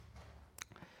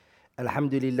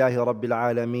الحمد لله رب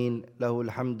العالمين له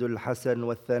الحمد الحسن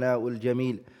والثناء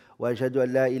الجميل وأشهد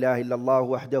أن لا إله إلا الله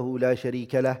وحده لا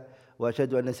شريك له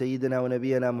وأشهد أن سيدنا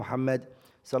ونبينا محمد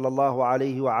صلى الله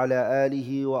عليه وعلى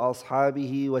آله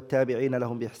وأصحابه والتابعين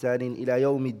لهم بإحسان إلى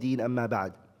يوم الدين أما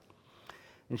بعد.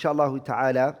 Inshallah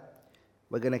ta'ala,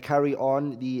 we're going to carry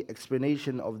on the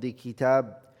explanation of the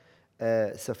kitab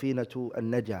Safinat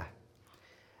al-Naja.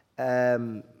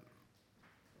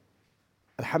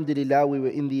 Alhamdulillah, we were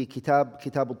in the kitab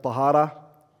al-Tahara,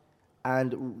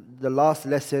 and the last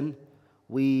lesson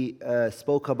we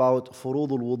spoke about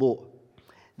furud al-wudu,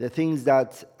 the things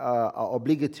that are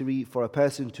obligatory for a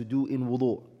person to do in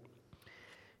wudu.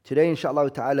 Today, inshallah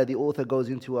ta'ala, the author goes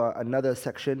into another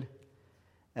section,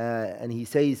 and he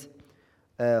says,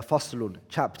 faslun,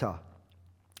 chapter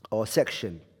or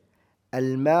section,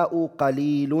 al-ma'u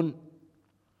qalilun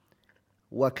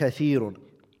wa kathirun.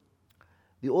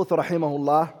 The author,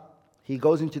 rahimahullah, he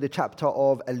goes into the chapter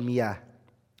of al-miyah,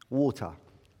 water.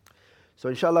 So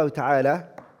inshallah ta'ala,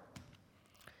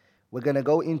 we're going to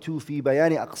go into fi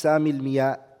bayani aqsam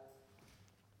al-miyah.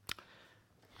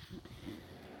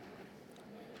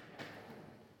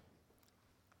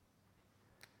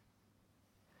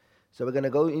 So we're going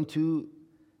to go into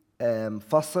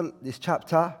fasl, this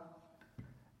chapter,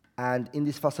 and in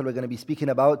this fasl we're going to be speaking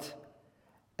about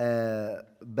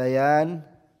bayan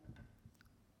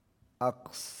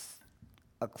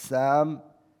أقسام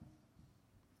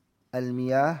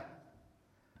المياه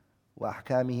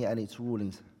وأحكامه and its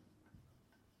rulings.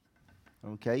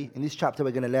 Okay, in this chapter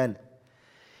we're going to learn.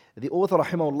 The author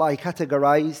rahimahullah, he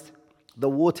categorized the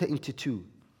water into two.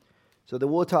 So the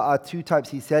water are two types.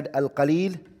 He said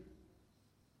al-qalil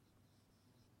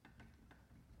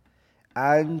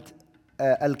and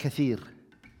al-kathir.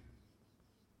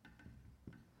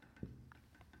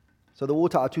 So the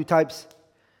water are two types,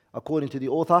 according to the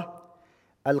author,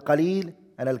 al-qalil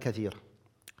and al-kathir.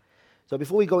 So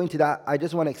before we go into that, I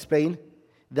just want to explain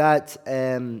that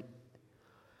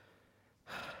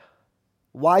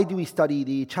why do we study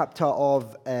the chapter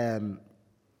of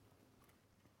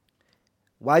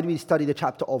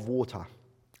water?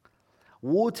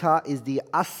 Water is the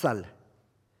asal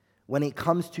when it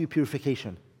comes to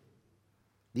purification.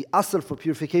 The asal for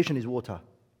purification is water.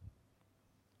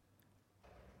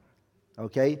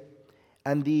 Okay?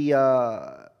 And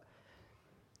the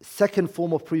second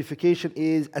form of purification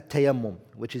is at-tayammum,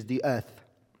 which is the earth.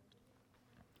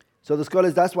 So the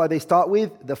scholars, that's why they start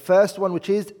with the first one, which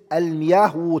is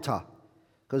al-miyah, water,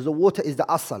 because the water is the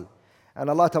asal. And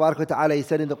Allah Tabaraka wa Ta'ala, He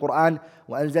said in the Quran,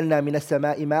 وَأَنزَلْنَا مِنَ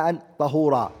السَّمَاءِ مَاءً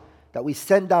طَهُورًا, that we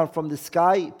sent down from the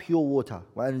sky pure water.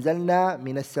 وَأَنزَلْنَا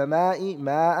مِنَ السَّمَاءِ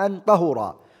مَاءً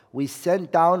طَهُورًا, we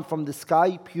sent down from the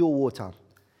sky pure water.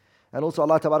 And also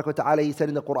Allah Tabaraka wa Ta'ala, He said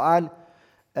in the Quran,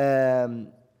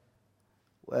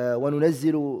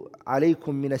 وَنُنَزِّلُ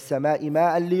عَلَيْكُم مِّنَ السَّمَاءِ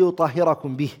مَاءً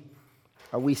لِيُطَهِّرَكُم بِهِ,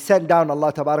 and we send down,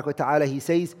 Allah Tabaraka wa Ta'ala, He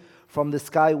says, from the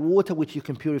sky water which you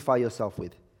can purify yourself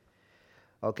with.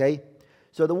 Okay?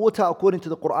 So the water, according to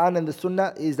the Quran and the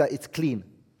Sunnah, is that it's clean.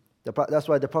 That's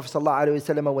why the Prophet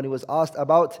ﷺ, when he was asked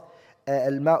about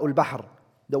al-ma'ul bahr,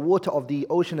 the water of the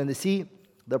ocean and the sea,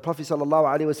 the Prophet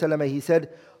ﷺ, he said,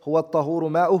 هو الطهور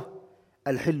ماؤه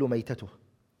الحل ميتته.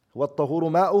 هو الطهور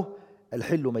ماؤه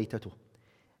الحل ميتته.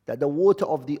 That the water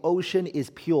of the ocean is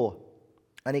pure,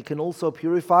 and it can also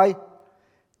purify,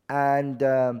 and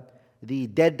the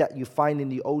dead that you find in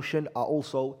the ocean are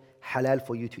also halal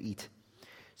for you to eat.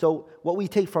 So what we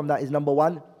take from that is, number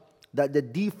one, that the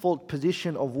default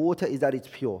position of water is that it's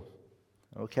pure.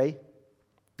 Okay?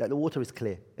 That the water is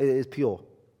clear, it is pure.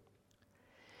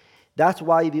 That's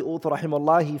why the author,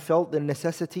 rahimahullah, he felt the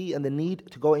necessity and the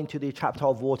need to go into the chapter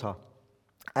of water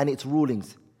and its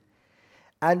rulings.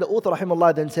 And the author,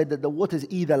 rahimahullah, then said that the water is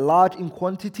either large in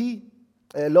quantity,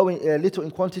 little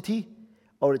in quantity,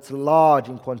 or it's large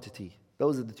in quantity.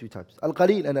 Those are the two types,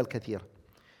 al-qalil and al-kathir.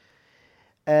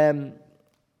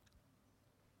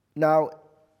 Now,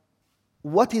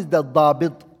 what is the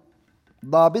dabid?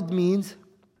 Dabid means,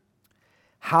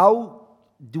 how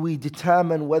do we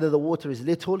determine whether the water is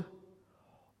little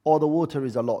or the water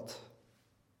is a lot?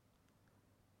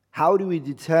 How do we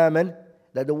determine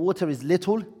that the water is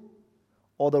little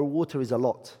or the water is a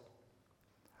lot?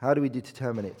 How do we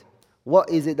determine it?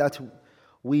 What is it that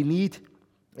we need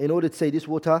in order to say this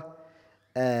water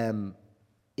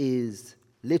is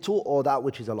little or that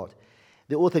which is a lot?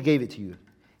 The author gave it to you.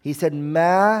 He said,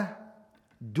 ma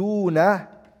duna,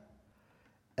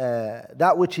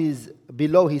 that which is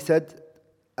below, he said,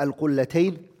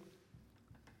 al-qullatayn,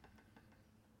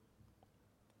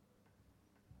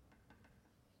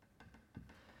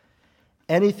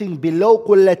 anything below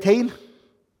qullatayn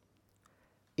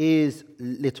is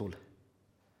little.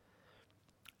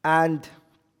 And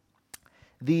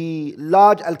the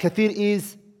large al-kathir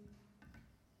is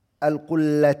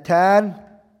al-qullatan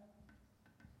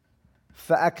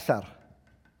fa-akthar.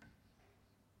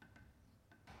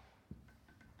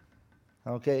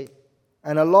 Okay?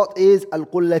 And a lot is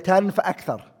al-qullatan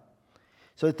fa-akthar.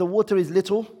 So if the water is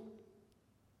little,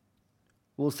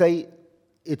 we'll say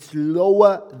it's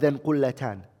lower than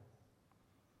qullatan.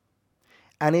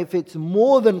 And if it's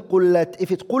more than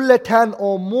if it's qullatan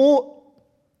or more,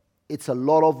 it's a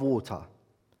lot of water.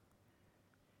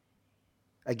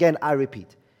 Again, I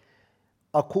repeat.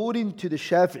 According to the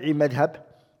Shafi'i madhab,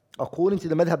 according to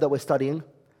the madhab that we're studying,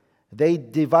 they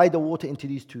divide the water into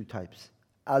these two types.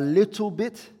 A little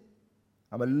bit,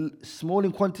 small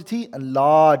in quantity, and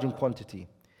large in quantity.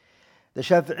 The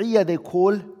Shafi'iyya, they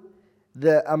call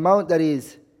the amount that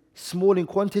is small in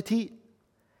quantity,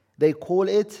 they call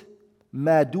it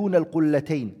ما دون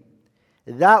القلتين,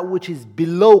 that which is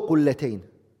below قلتين.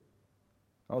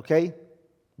 Okay?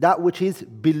 That which is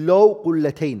below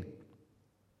قلتين.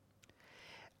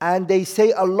 And they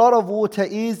say a lot of water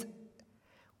is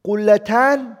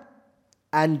قلتان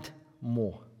and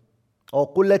more.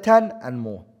 Or قلتان and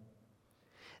more.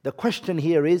 The question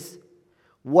here is,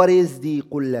 what is the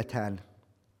قلتان?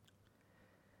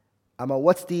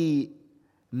 What's the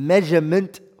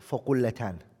measurement for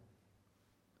قلتان?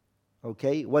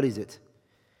 Okay, what is it?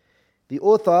 The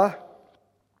author,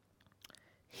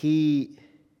 he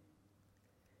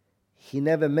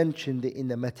never mentioned it in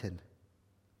the matan.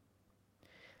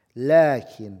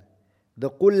 لكن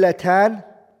the قلتان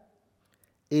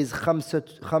is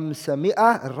 500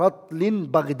 رطل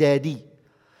بغدادي,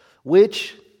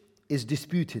 which is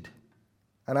disputed.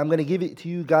 And I'm going to give it to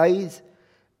you guys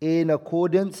in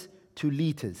accordance to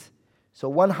liters. So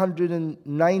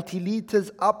 190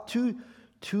 liters up to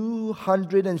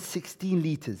 216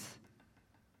 liters.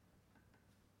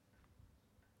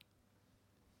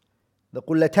 The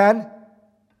qullatan,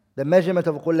 the measurement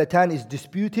of qullatan is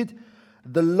disputed.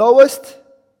 The lowest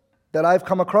that I've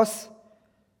come across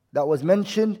that was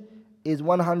mentioned is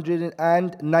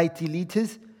 190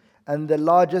 liters, and the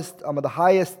largest, the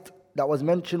highest that was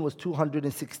mentioned was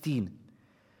 216.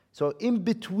 So in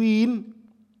between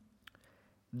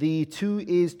the two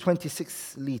is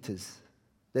 26 liters.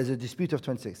 There's a dispute of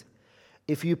 26.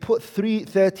 If you put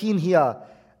 13 here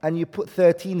and you put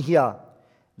 13 here,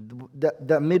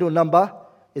 the middle number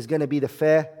is going to be the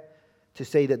fair to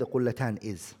say that the qullatan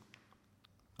is.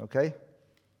 Okay?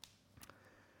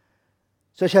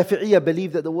 So Shafi'iyya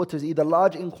believe that the water is either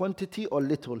large in quantity or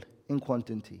little in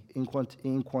quantity.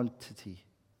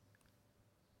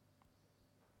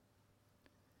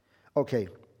 Okay.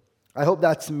 I hope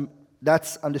that's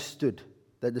understood,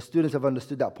 that the students have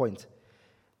understood that point.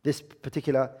 This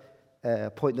particular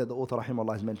point that the author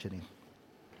rahimahullah is mentioning.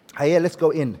 Here, let's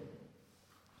go in.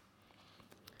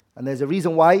 And there's a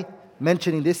reason why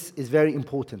mentioning this is very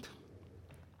important.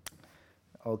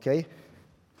 Okay?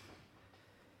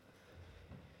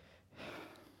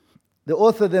 The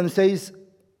author then says,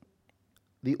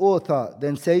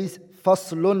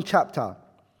 Faslun, chapter.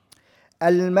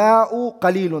 Al-ma'u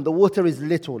qalilun, the water is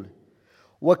little.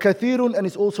 Wa kathirun, and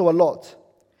it's also a lot.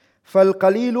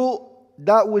 Fal-qalilu,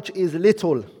 that which is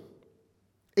little,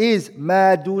 is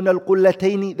ma dun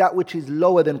al-qullatayn, that which is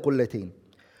lower than qullatayn.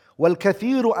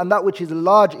 Wal-kathiru, and that which is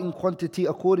large in quantity,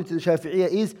 according to the Shafi'iyya,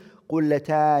 is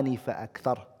qullatani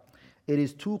fa-akthar. It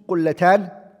is 2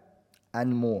 qullatan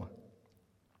and more.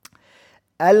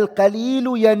 القليل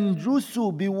ينجس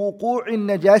بوقوع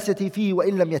النجاسة فيه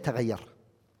وإن لم يتغير.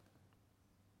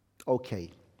 Okay.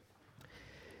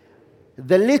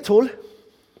 The little,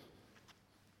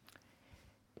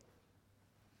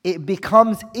 it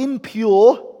becomes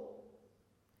impure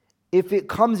if it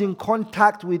comes in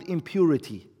contact with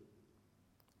impurity.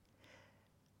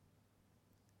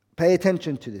 Pay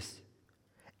attention to this.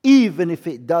 Even if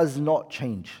it does not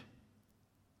change.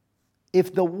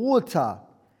 If the water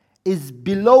is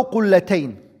below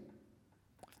qullatayn,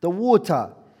 the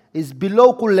water is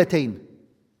below qullatayn,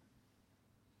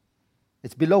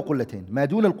 it's below qullatayn, ما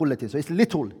دون القلتين, so it's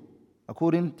little,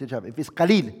 according to Shafi'i. If it's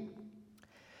qalil,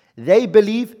 they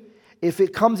believe if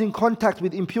it comes in contact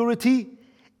with impurity,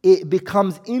 it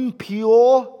becomes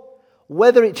impure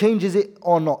whether it changes it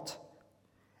or not.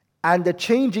 And the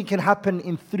changing can happen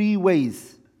in 3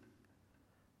 ways.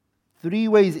 3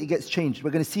 ways it gets changed. We're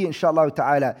going to see it inshallah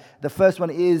ta'ala. The first one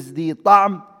is the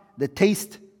ta'am, the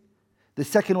taste. The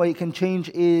second way it can change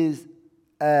is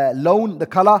lawn, the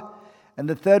color. And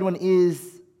the third one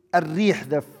is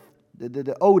al-rih,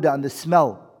 the odor and the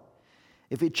smell.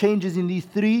 If it changes in these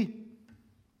 3,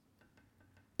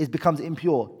 it becomes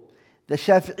impure. The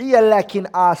Shafi'iyya lakin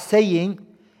are saying,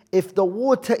 if the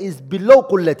water is below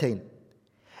qullatayn,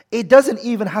 it doesn't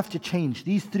even have to change.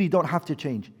 These three don't have to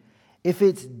change. If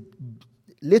it's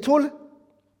little,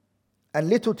 and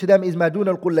little to them is madun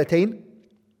al-qullatayn,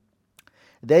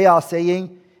 they are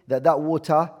saying that that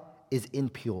water is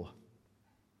impure.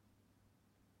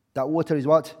 That water is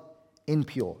what?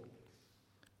 Impure.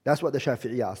 That's what the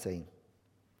Shafi'iyya are saying.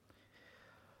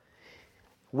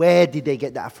 Where did they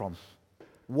get that from?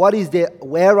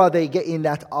 Where are they getting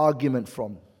that argument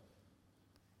from?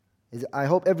 I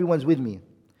hope everyone's with me.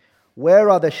 Where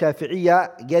are the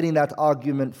Shafi'iyya getting that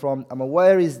argument from?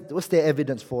 What's their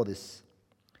evidence for this?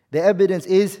 The evidence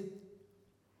is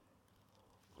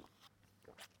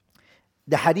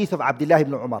the hadith of Abdullah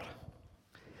ibn Umar.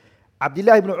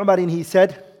 Abdullah ibn Umar, he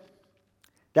said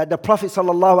that the Prophet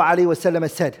sallallahu alaihi wasallam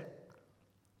said,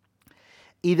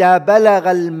 إِذَا بَلَغَ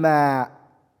الْمَاء,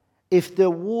 if the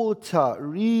water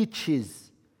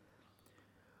reaches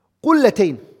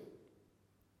قُلَّتَيْن,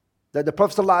 that the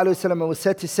Prophet ﷺ was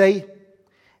said to say,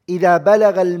 إِذَا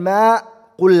بَلَغَ الْمَاء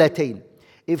قُلَّتَيْن,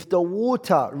 if the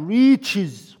water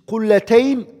reaches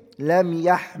قُلَّتَيْن لَمْ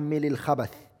يَحْمِلِ الْخَبَثِ,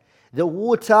 the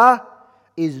water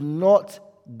is not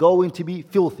going to be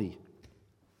filthy.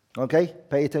 Okay?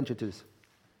 Pay attention to this.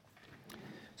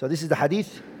 So this is the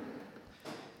hadith.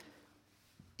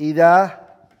 إِذَا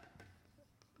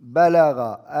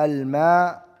بَلَغَ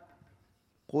الْمَاء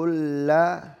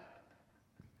قُلَّتَيْن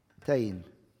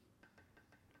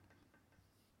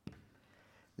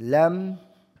لم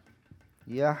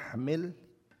يحمل.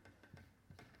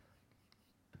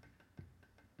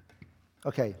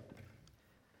 Okay.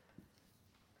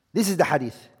 This is the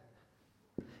hadith.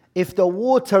 If the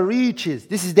water reaches,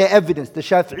 this is their evidence. The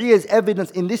Shafi'iyya's evidence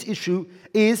in this issue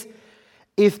is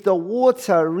if the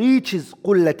water reaches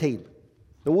qullatayn.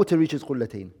 The water reaches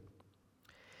qullatayn.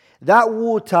 That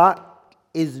water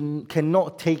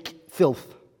cannot take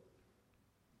filth.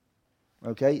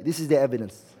 Okay? This is their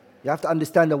evidence. You have to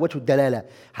understand the wajh dalala,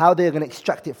 how they're going to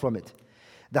extract it from it.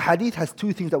 The hadith has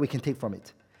two things that we can take from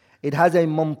it. It has a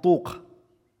mantuq,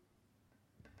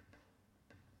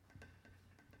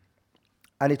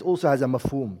 and it also has a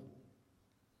mafhum.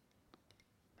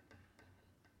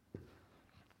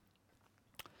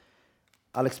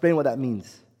 I'll explain what that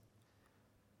means.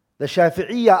 The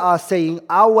Shafi'iyya are saying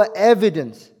our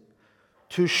evidence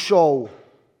to show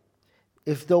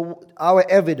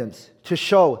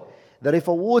that if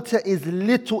a water is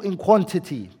little in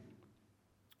quantity,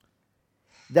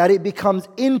 that it becomes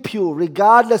impure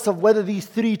regardless of whether these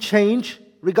three change,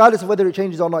 regardless of whether it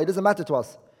changes or not, it doesn't matter to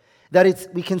us.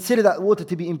 We consider that water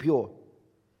to be impure.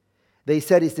 They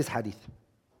said it's this hadith.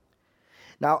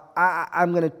 Now,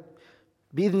 I'm going to,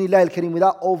 bi'idhnillah al-kareem,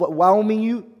 without overwhelming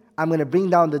you, I'm going to bring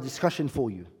down the discussion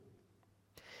for you.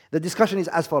 The discussion is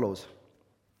as follows.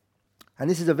 And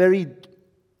this is a very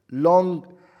long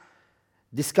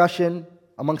discussion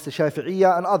amongst the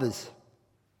Shafi'iyya and others.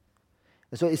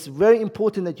 And so it's very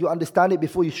important that you understand it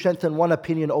before you strengthen one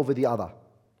opinion over the other.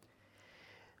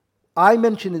 I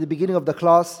mentioned in the beginning of the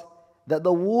class that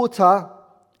the water,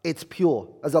 it's pure.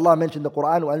 As Allah mentioned in the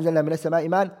Quran, وَأَنزَلْنَا مِنَ السَّمَاءِ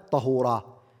مَاءً طَهُورًا.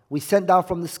 We sent down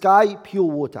from the sky pure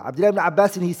water. Abdullah ibn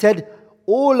Abbas, he said,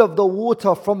 all of the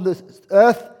water from the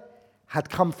earth had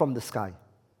come from the sky.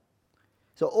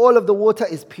 So all of the water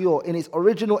is pure. In its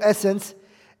original essence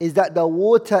is that the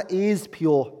water is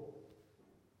pure.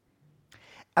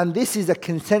 And this is a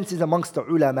consensus amongst the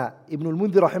ulama. Ibn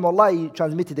al-Mundhir rahimahullah, he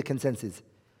transmitted the consensus.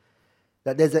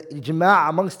 That there's a ijma'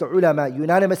 amongst the ulama,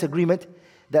 unanimous agreement,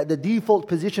 that the default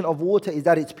position of water is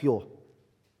that it's pure.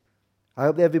 I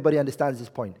hope that everybody understands this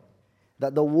point.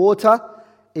 That the water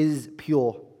is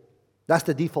pure. That's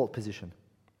the default position.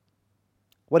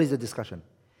 What is the discussion?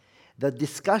 The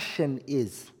discussion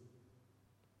is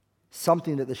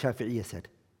something that the Shafi'iyya said.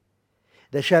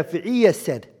 The Shafi'iyya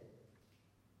said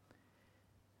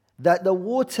that the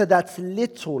water that's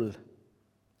little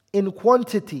in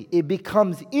quantity, it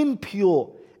becomes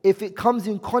impure if it comes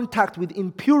in contact with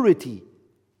impurity.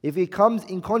 If it comes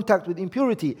in contact with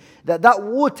impurity, that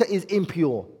water is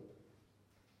impure.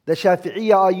 The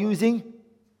Shafi'iyya are using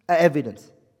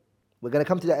evidence. We're going to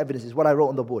come to the evidence, is what I wrote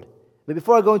on the board. But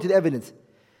before I go into the evidence,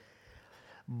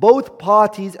 both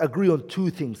parties agree on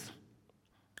two things.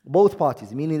 Both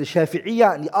parties, meaning the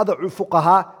Shafi'iyya and the other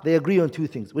fuqaha, they agree on two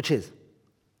things, which is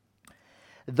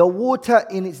the water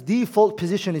in its default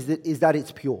position is that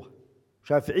it's pure.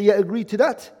 Shafi'iyya agree to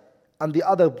that, and the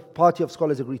other party of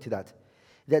scholars agree to that.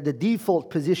 That the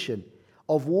default position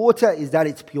of water is that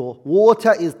it's pure.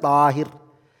 Water is tahir.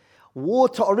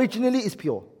 Water originally is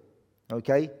pure.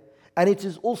 Okay? And it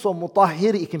is also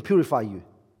mutahhir, it can purify you.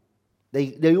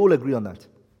 They all agree on that.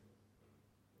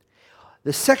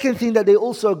 The second thing that they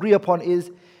also agree upon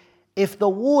is if the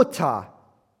water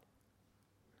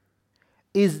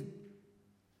is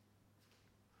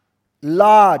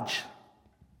large,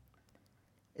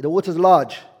 the water is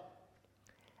large,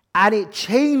 and it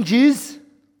changes,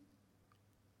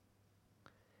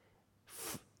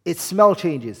 its smell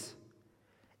changes,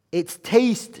 its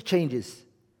taste changes,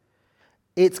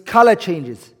 its color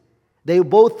changes, they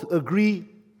both agree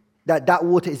that that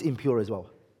water is impure as well.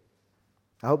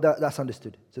 I hope that's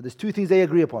understood. So there's two things they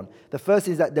agree upon. The first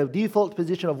is that the default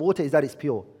position of water is that it's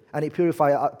pure, and it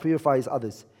purifies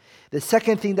others. The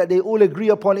second thing that they all agree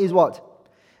upon is what?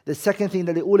 The second thing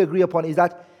that they all agree upon is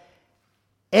that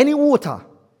any water,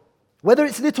 whether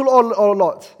it's little or a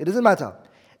lot, it doesn't matter.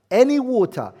 Any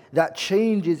water that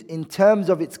changes in terms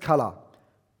of its color,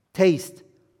 taste,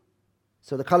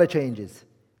 so the color changes,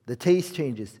 the taste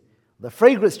changes, the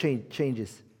fragrance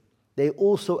changes, they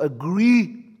also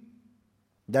agree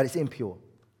that it's impure.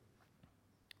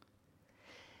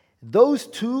 Those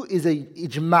two is a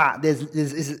ijma'.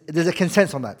 There's a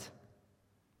consensus on that.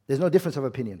 There's no difference of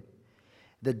opinion.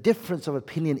 The difference of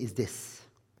opinion is this,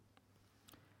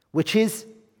 which is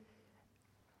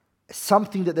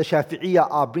something that the Shafi'iyya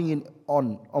are bringing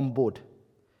on board,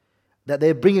 that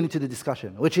they're bringing into the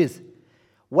discussion, which is,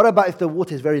 what about if the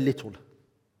water is very little?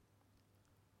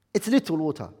 It's little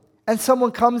water, and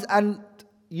someone comes and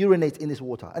urinates in this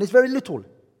water, and it's very little.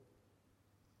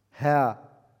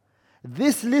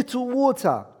 This little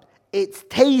water, its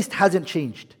taste hasn't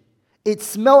changed, its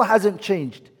smell hasn't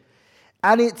changed,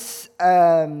 and its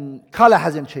color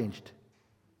hasn't changed.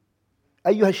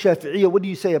 Ayyuha Shafi'iyya, what do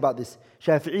you say about this?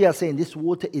 Shafi'iyya are saying this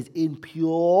water is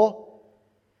impure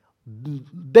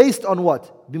based on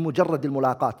what? بِمُجَرَّدِ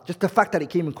الْمُلَاقَات. Just the fact that it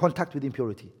came in contact with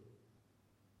impurity.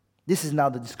 This is now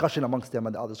the discussion amongst them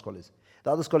and the other scholars.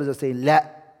 The other scholars are saying, la,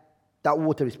 that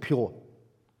water is pure.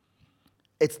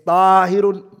 It's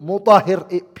tahirun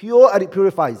mutahhir, it pure and it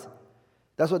purifies.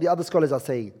 That's what the other scholars are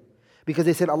saying. Because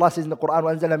they said, Allah says in the Quran,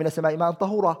 وَأَنزَلْنَا مِنَ السَّمَاءِ مَاءً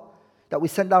طَهُورًا, that we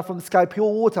send down from the sky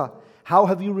pure water. How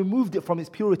have you removed it from its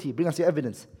purity? Bring us your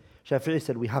evidence. Shafi'i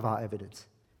said, we have our evidence.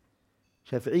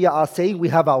 Shafi'iyya are saying, we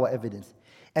have our evidence.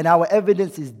 And our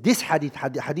evidence is this hadith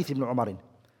Ibn Umar. The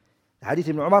hadith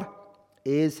Ibn Umar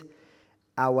is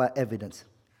our evidence.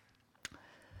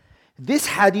 This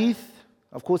hadith,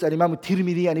 of course, Imam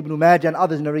al-Tirmidhi and Ibn Majah and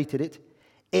others narrated it.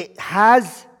 It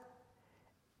has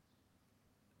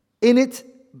in it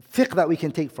fiqh that we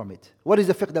can take from it. What is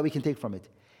the fiqh that we can take from it?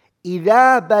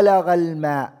 إِذَا بَلَغَ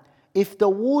الْمَاءِ, if the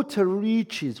water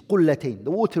reaches قُلَّتين,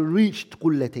 the water reached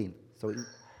قُلَّتين, so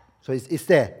it's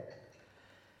there.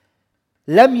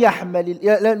 لَمْ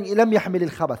يَحْمِلِ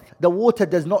الْخَبَث, the water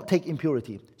does not take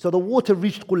impurity. So the water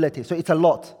reached قُلَّتين, so it's a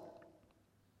lot.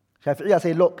 Shafi'iyya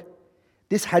say, look,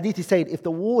 this hadith is saying if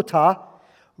the water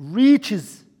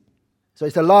reaches, so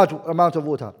it's a large amount of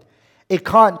water, it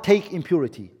can't take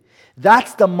impurity.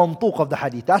 That's the mantuq of the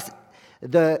hadith. That's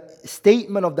the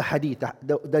statement of the hadith.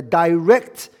 The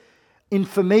direct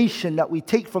information that we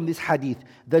take from this hadith,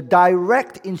 the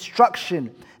direct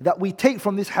instruction that we take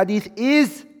from this hadith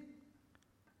is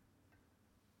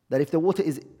that if the water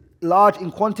is large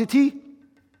in quantity,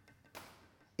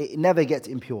 it never gets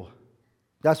impure.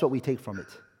 That's what we take from it.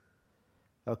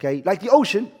 Okay, like the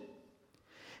ocean.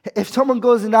 If someone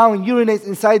goes now and urinates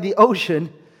inside the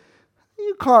ocean,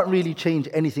 you can't really change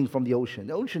anything from the ocean.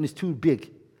 The ocean is too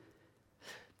big.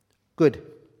 Good.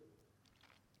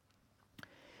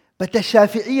 But the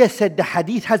Shafi'iyya said the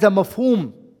hadith has a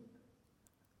mafhum.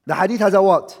 The hadith has a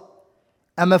what?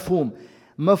 A mafhum.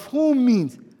 Mafhum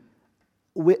means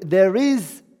there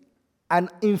is an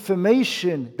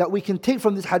information that we can take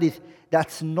from this hadith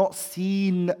that's not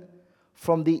seen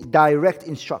from the direct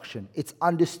instruction. It's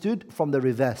understood from the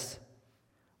reverse,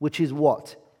 which is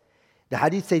what? The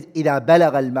hadith says, إِذَا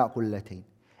بَلَغَ الْمَاءُ قُلَّتين.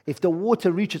 If the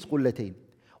water reaches قُلَّتين.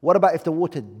 What about if the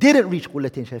water didn't reach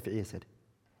قُلَّتين, Shafi'iyya said?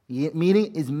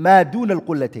 Meaning is مَا دُونَ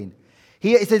الْقُلَّتين.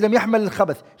 Here it says, لَمْ يَحْمَلِ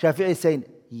الْخَبَث. Shafi'iyya is saying,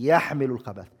 يَحْمِلُ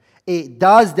الْخَبَث. It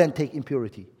does then take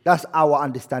impurity. That's our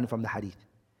understanding from the hadith.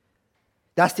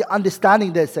 That's the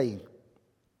understanding they're saying.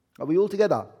 Are we all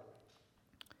together?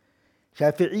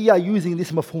 Shafi'iyya using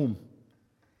this mafhum.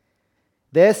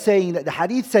 They're saying that the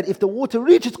hadith said if the water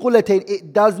reaches qullatayn,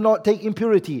 it does not take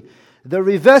impurity. The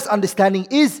reverse understanding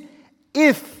is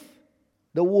if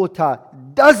the water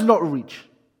does not reach,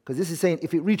 because this is saying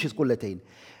if it reaches qullatayn.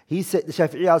 He said, the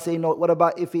Shafi'iyya are saying, no, what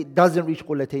about if it doesn't reach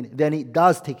qullatayn? Then it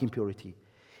does take impurity.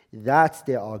 That's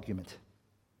their argument.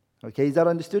 Okay, is that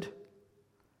understood?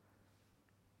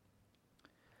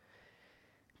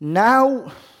 Now,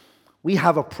 we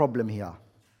have a problem here,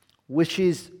 which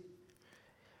is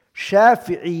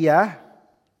Shafi'iyya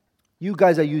You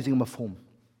guys are using mafhum.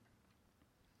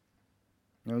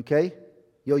 Okay?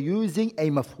 You're using a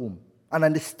mafhum. An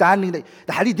understanding that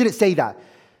the hadith didn't say that.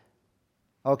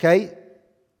 Okay?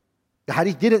 The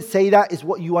hadith didn't say that, is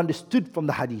what you understood from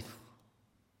the hadith.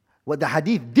 What the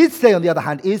hadith did say, on the other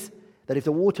hand, is that if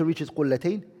the water reaches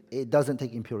qullatayn, it doesn't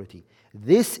take impurity.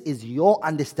 This is your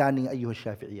understanding, ayyuha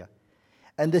shafi'iyya.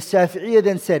 And the Shafi'iyya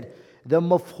then said, the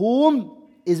mafhum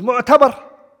is mu'tabar.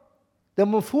 The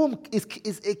mafhum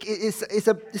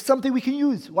is something we can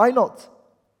use. Why not?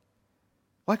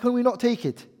 Why can we not take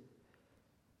it?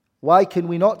 Why can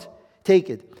we not take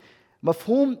it?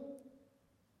 Mafhum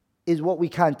is what we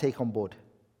can take on board.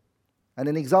 And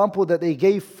an example that they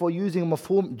gave for using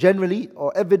mafhum generally,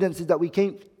 or evidences that we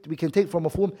can take from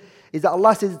mafhum, is that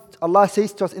Allah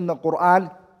says to us in the Quran,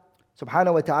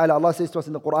 subhanahu wa ta'ala, Allah says to us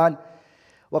in the Quran,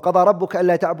 وَقَضَى رَبُّكَ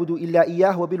أَلَّا تَعْبُدُوا إِلَّا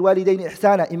إِيَّاهُ وَبِالْوَالِدَيْنِ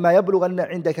إِحْسَانًا إِمَّا يَبْلُغَنَّ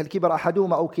عِنْدَكَ الْكِبَرَ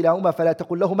أَحَدُهُمَا أَوْ كِلَاهُمَا فَلَا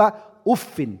تَقُلْ لَهُمَا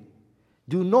أُفٍّ.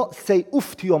 Do not say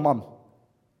uff to your mom.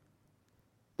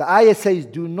 The ayah says,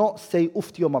 do not say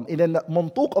uff to your mom. And then the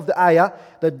mantuq of the ayah,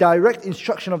 the direct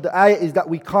instruction of the ayah, is that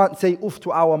we can't say uff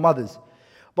to our mothers.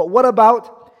 But what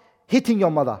about hitting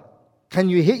your mother? Can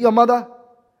you hit your mother?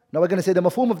 Now we're going to say the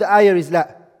mafhum of the ayah is la.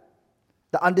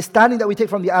 The understanding that we take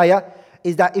from the ayah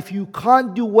is that if you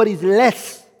can't do what is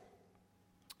less,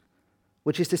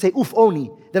 which is to say uff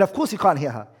only, then of course you can't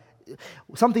hit her.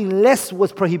 Something less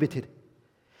was prohibited.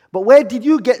 But where did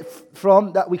you get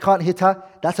from that we can't hit her?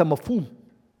 That's a mafhum.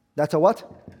 That's a what?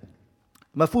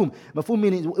 Mafhum. Mafhum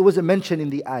meaning it wasn't mentioned in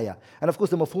the ayah. And of course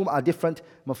the mafhum are different.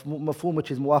 Mafhum which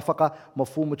is muwafaqa,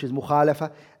 mafhum which is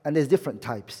mukhalafa, and there's different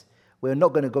types. We're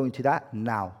not going to go into that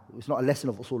now. It's not a lesson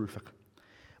of usul al-fiqh.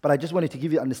 But I just wanted to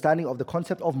give you an understanding of the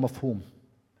concept of mafhum.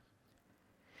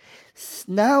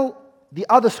 Now, the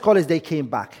other scholars, they came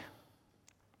back.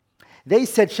 They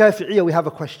said, Shafi'iyya, we have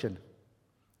a question.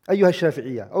 Ayyuha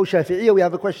Shafi'iyya. Oh Shafi'iyya, we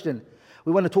have a question.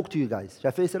 We want to talk to you guys.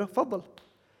 Shafi'iyya said, Faddal.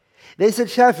 They said,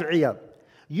 Shafi'iyya,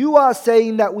 you are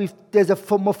saying that there's a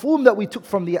mafhum that we took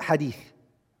from the hadith.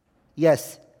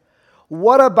 Yes.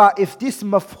 What about if this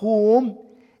mafhum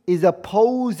is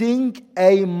opposing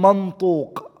a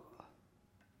mantuq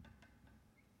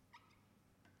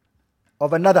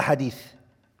of another hadith?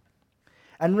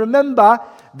 And remember,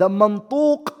 the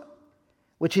mantuq,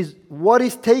 which is what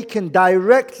is taken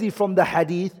directly from the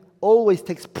hadith, always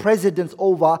takes precedence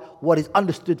over what is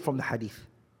understood from the hadith.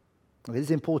 Okay, this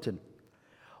is important.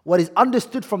 What is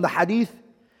understood from the hadith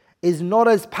is not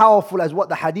as powerful as what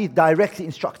the hadith directly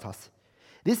instructs us.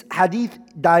 This hadith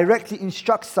directly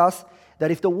instructs us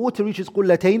that if the water reaches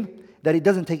qullatayn, that it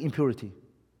doesn't take impurity,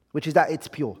 which is that it's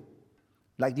pure,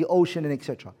 like the ocean and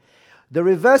etc. The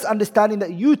reverse understanding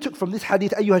that you took from this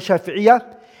hadith, ayyuha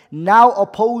shafi'iyya, now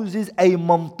opposes a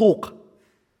mantuq.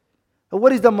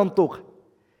 What is the mantuq?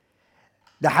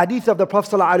 The hadith of the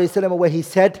Prophet ﷺ where he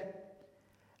said,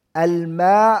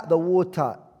 Al-ma, the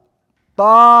water,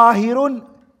 طاهر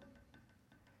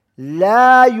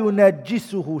لا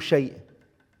ينجسه شيء.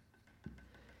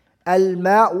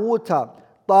 Al-ma, water,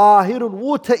 طاهر,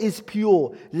 water is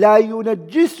pure. لا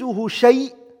ينجسه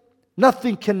شيء,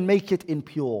 nothing can make it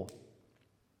impure.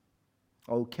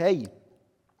 Okay.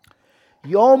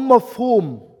 Your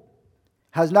mafhum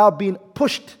has now been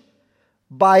pushed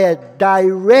by a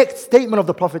direct statement of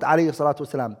the Prophet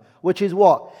ﷺ, which is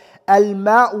what?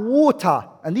 Al-ma', water.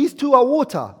 And these two are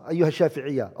water, ayyuha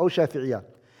shafi'iyya, O shafi'iyya.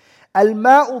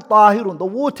 Al-ma'u tahirun, the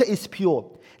water is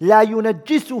pure. La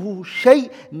yunajjisuhu shay,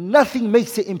 nothing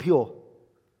makes it impure.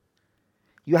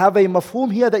 You have a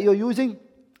mafhum here that you're using.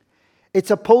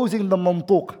 It's opposing the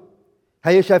mantuq.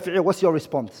 Hey shafi'iyya, what's your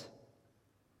response?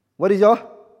 What is your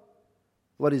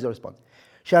response?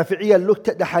 Shafi'iyya looked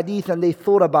at the hadith and they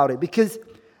thought about it, because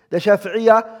the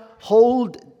Shafi'iyya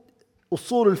hold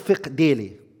usul al-fiqh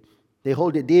daily. They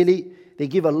hold it daily. They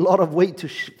give a lot of weight to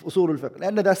usul al-fiqh.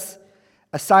 And that's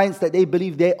a science that they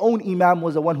believe their own Imam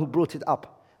was the one who brought it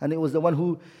up. And it was the one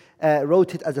who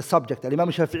wrote it as a subject. And Imam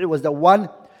Shafi'i was the one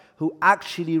who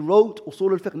actually wrote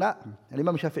usul al-fiqh. Na'am. And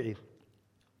Imam Shafi'i,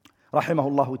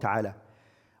 rahimahullah ta'ala.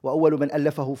 وأول من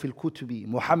ألفه في الكتب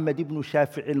محمد بن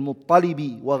شافع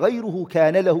المطلب وغيره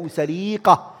كان له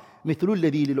سليقة مثل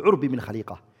الذي للعرب من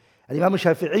خليقة. And Imam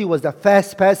Shafi'i was the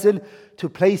first person to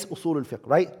place usul al-fiqh,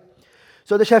 right?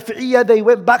 So the Shafi'iyya, they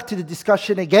went back to the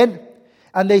discussion again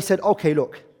and they said, okay,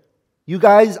 look, you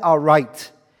guys are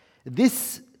right.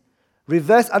 This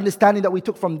reverse understanding that we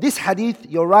took from this hadith,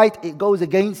 you're right, it goes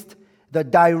against the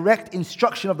direct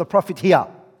instruction of the Prophet here.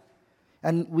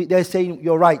 And they're saying,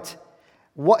 you're right.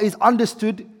 What is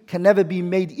understood can never be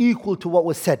made equal to what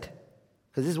was said.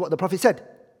 Because this is what the Prophet said.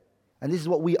 And this is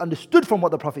what we understood from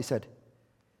what the Prophet said.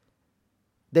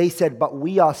 They said, but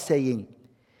we are saying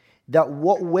that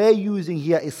what we're using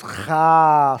here is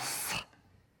khas.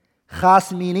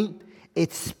 Khas meaning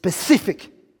it's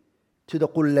specific to the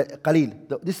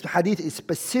qaleel. This hadith is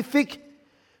specific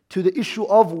to the issue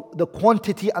of the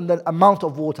quantity and the amount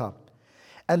of water.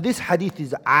 And this hadith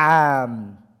is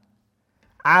am.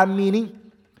 Am meaning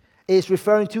it's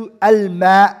referring to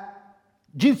al-ma,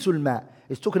 jinsul ma.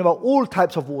 It's talking about all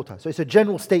types of water. So it's a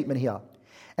general statement here.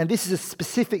 And this is a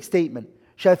specific statement.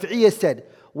 Shafi'iyya said,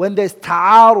 when there's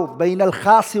ta'arud bayn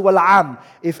al-khasi wal-am,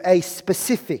 if a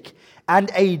specific and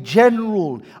a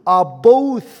general are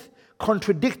both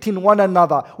contradicting one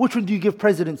another, which one do you give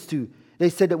precedence to? They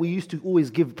said that we used to always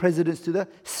give precedence to the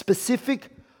specific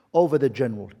over the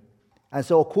general. And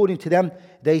so according to them,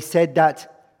 they said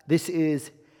that this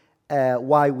is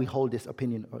why we hold this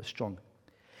opinion strong.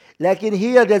 Like in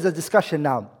here, there's a discussion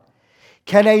now.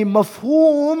 Can a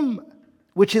mafhum,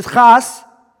 which is khas,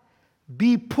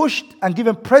 be pushed and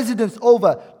given precedence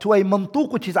over to a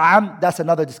mantuq, which is am? That's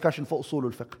another discussion for usul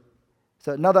al-fiqh.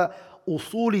 So another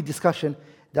usuli discussion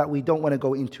that we don't want to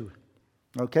go into.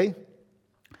 Okay?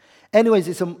 Anyways,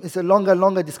 it's a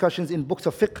longer discussions in books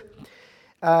of fiqh.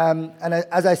 And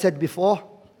as I said before,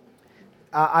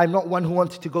 I'm not one who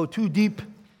wanted to go too deep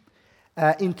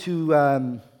into...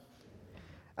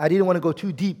 I didn't want to go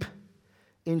too deep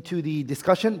into the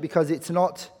discussion because it's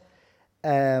not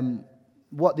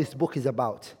what this book is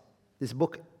about. This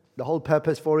book, the whole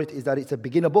purpose for it is that it's a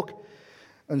beginner book.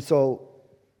 And so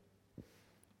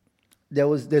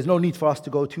there's no need for us to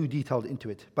go too detailed into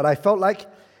it. But I felt like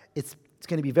it's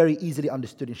going to be very easily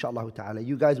understood, inshaAllah ta'ala.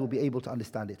 You guys will be able to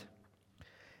understand it.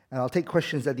 And I'll take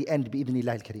questions at the end,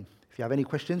 bi'idhnillah al-kareem. If you have any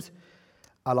questions,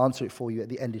 I'll answer it for you at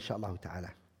the end, inshaAllah ta'ala.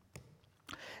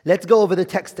 Let's go over the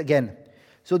text again.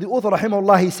 So the author,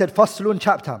 rahimahullah, he said, Faslun,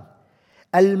 chapter.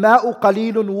 Al-ma'u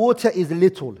qalilun, water is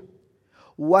little.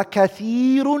 Wa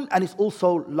kathirun, and it's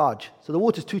also large. So the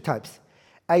water is two types.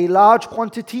 A large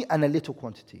quantity and a little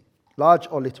quantity. Large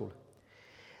or little.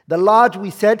 The large,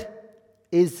 we said,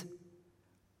 is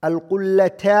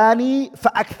al-qullatani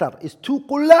fa-akthar. Is 2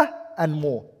 qullah and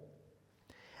more.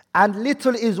 And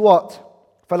little is what?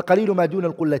 فَالْقَلِيلُ مَا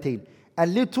دُونَ الْقُلَّتَيْنِ.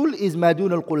 And little is مَا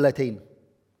دُونَ الْقُلَّتَيْنِ.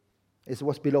 It's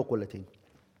what's below قلتين.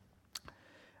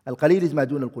 القليل is ما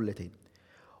دون القلتين.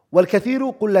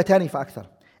 والكثير قلتان فأكثر.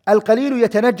 القليل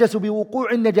يتنجس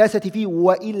بوقوع النجاسة فيه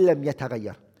وإن لم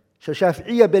يتغير. So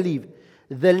Shafi'iyya believe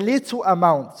the little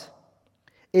amount,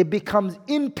 it becomes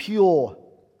impure.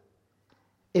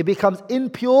 It becomes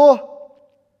impure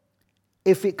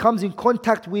if it comes in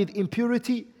contact with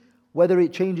impurity, whether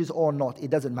it changes or not.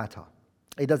 It doesn't matter.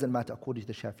 It doesn't matter according to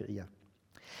the Shafi'iyya.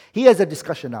 Here's a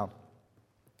discussion now.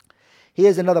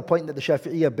 Here's another point that the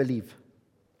Shafi'iyya believe.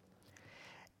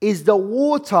 Is the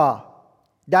water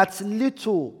that's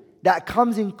little, that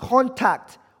comes in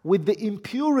contact with the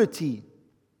impurity,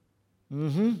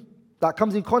 that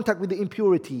comes in contact with the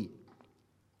impurity,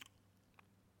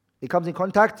 it comes in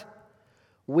contact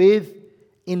with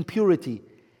impurity.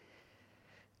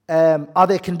 Are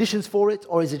there conditions for it,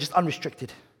 or is it just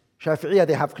unrestricted? Shafi'iyya,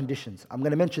 they have conditions. I'm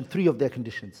going to mention 3 of their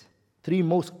conditions. 3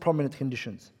 most prominent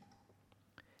conditions.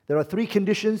 There are 3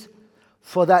 conditions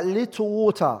for that little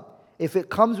water. If it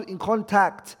comes in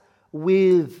contact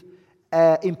with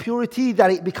impurity,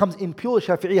 that it becomes impure,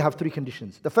 Shafi'iyya have 3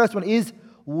 conditions. The first one is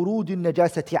وُرُودُ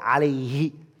النَّجَاسَةِ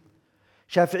عَلَيْهِ.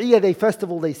 Shafi'iyya, they first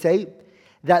of all, they say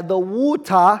that the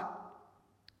water,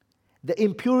 the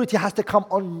impurity has to come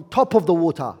on top of the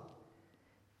water.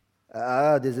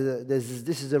 This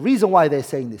is a reason why they're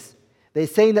saying this. They're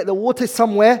saying that the water is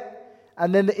somewhere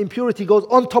and then the impurity goes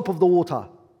on top of the water.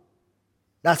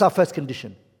 That's our first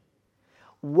condition.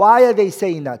 Why are they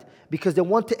saying that? Because they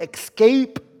want to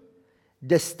escape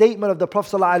the statement of the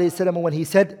Prophet ﷺ when he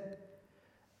said,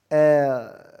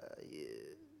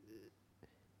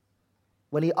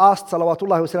 when he asked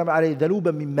salawatullahi wasallam alayhi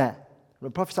dhanuban min ma',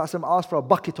 when Prophet ﷺ asked for a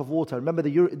bucket of water. Remember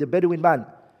the Bedouin man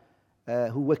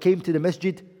who came to the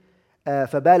masjid,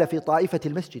 فبال في طائفة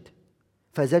المسجد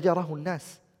فزجره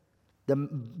الناس. The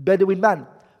Bedouin man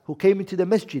who came into the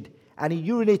masjid and he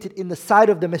urinated in the side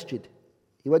of the masjid.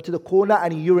 He went to the corner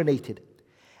and he urinated.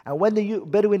 And when the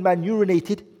Bedouin man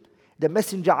urinated, the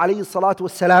Messenger alayhi salatu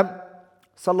wasalam,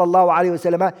 sallallahu alayhi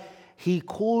wasallam, he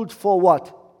called for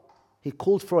what? He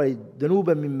called for a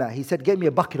dhanuba mimma. He said, get me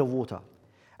a bucket of water.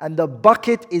 And the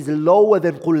bucket is lower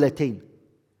than qullatayn.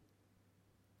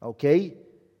 Okay?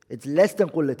 It's less than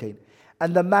qullatayn.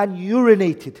 And the man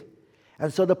urinated.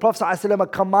 And so the Prophet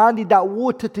ﷺ commanded that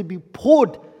water to be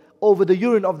poured over the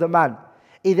urine of the man.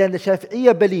 And then the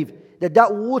Shafi'iyya believe that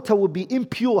that water would be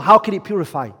impure. How can it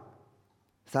purify?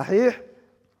 Sahih?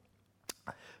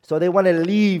 So they want to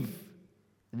leave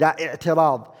that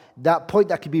i'tirad, that point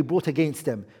that can be brought against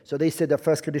them. So they said the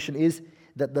first condition is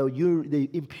that the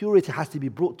impurity has to be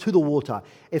brought to the water.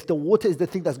 If the water is the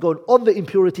thing that's going on the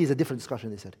impurity, is a different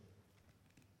discussion, they said.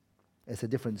 It's a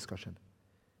different discussion.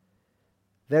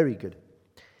 Very good.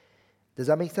 Does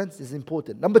that make sense? This is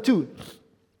important. Number 2,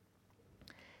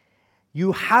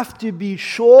 you have to be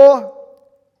sure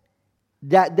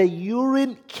that the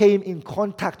urine came in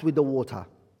contact with the water.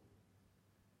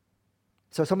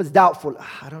 So someone's doubtful.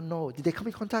 I don't know. Did they come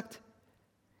in contact?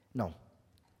 No.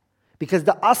 Because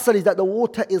the asl is that the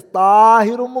water is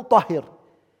tahirun mutahhir.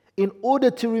 In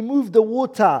order to remove the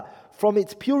water from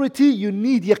its purity, you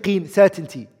need yaqeen,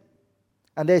 certainty.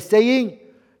 And they're saying,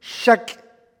 shak,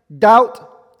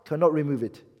 doubt, cannot remove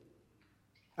it.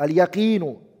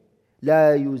 Al-yaqeenu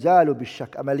la yuzalu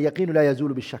bil-shak. Al-yaqeenu la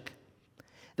yazulu bil-shak.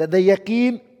 That the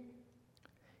yaqeen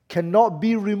cannot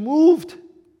be removed,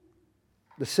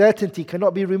 the certainty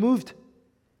cannot be removed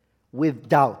with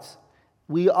doubts.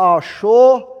 We are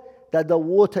sure that the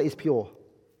water is pure.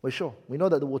 We're sure. We know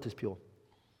that the water is pure.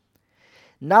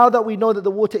 Now that we know that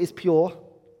the water is pure,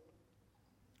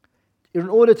 in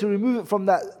order to remove it from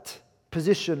that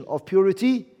position of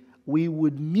purity, we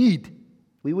would need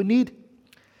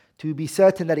to be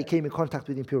certain that it came in contact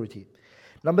with impurity.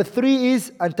 Number 3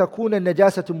 is أن تكون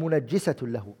النجاسة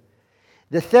منجسة له.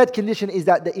 The third condition is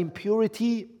that the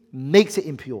impurity makes it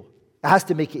impure. It has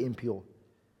to make it impure.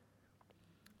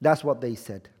 That's what they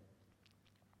said.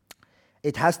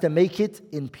 It has to make it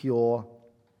impure.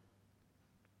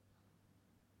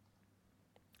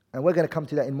 And we're going to come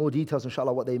to that in more details,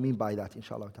 inshallah, what they mean by that,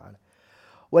 inshallah ta'ala.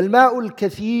 والماء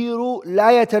الكثير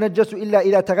لا يتنجس إلا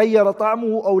إذا تغير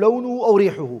طعمه أو لونه أو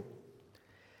ريحه.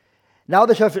 Now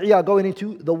the Shafi'iyya are going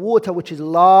into the water which is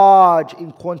large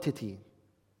in quantity.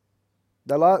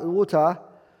 The water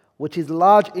which is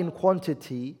large in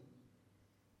quantity,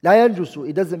 لا ينجس,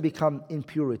 it doesn't become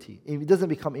impurity. It doesn't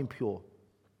become impure.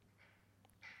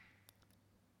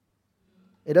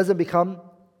 It doesn't become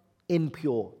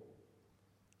impure.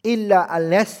 إلا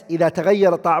unless إذا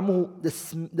تغير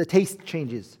طعمه, the taste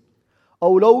changes.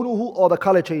 أو لونه, or the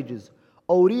color changes.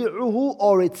 أو ريحه,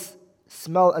 or its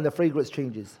smell and the fragrance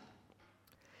changes.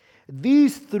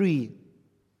 These three,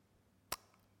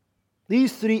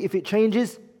 if it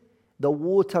changes, the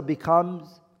water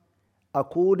becomes,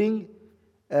 according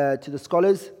to the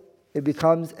scholars, it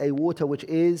becomes a water which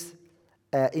is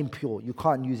impure. You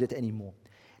can't use it anymore.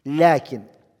 Lakin,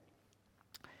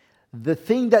 the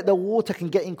thing that the water can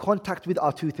get in contact with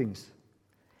are 2 things.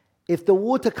 If the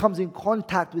water comes in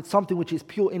contact with something which is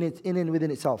pure in and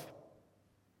within itself,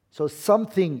 so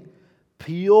something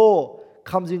pure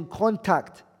comes in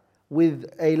contact with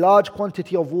a large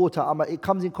quantity of water, it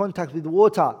comes in contact with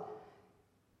water,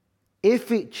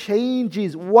 if it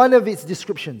changes one of its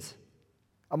descriptions,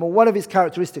 one of its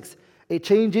characteristics, it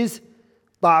changes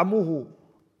طعمه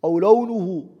أو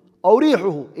لونه أو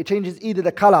ريحه, it changes either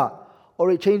the color,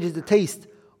 or it changes the taste,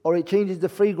 or it changes the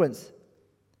fragrance.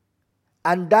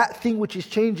 And that thing which is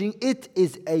changing it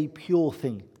is a pure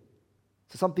thing.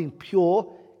 So something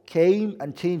pure came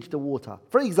and changed the water.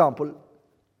 For example,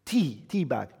 tea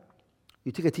bag.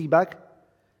 You take a tea bag,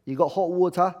 you got hot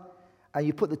water, and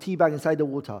you put the tea bag inside the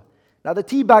water. Now the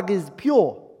tea bag is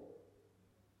pure,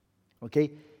 okay,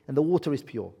 and the water is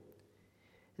pure.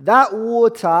 That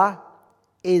water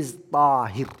is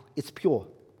tahir, it's pure.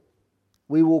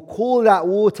 We will call that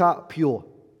water pure.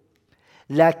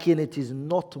 Lakin it is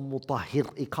not mutahhir,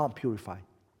 it can't purify.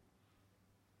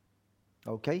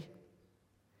 Okay?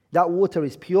 That water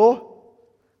is pure,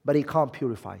 but it can't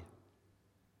purify.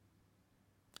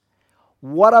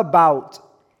 What about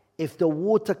if the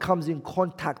water comes in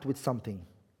contact with something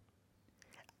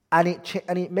and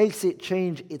it makes it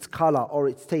change its color or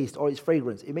its taste or its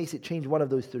fragrance? It makes it change one of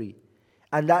those 3.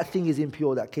 And that thing is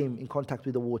impure that came in contact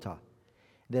with the water.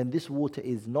 Then this water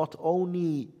is not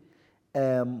only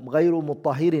غير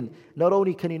مطهر, not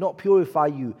only can it not purify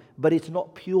you, but it's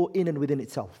not pure in and within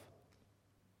itself.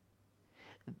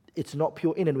 It's not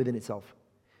pure in and within itself.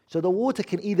 So the water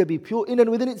can either be pure in and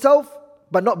within itself,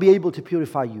 but not be able to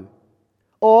purify you.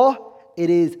 Or it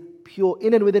is pure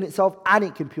in and within itself and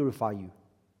it can purify you.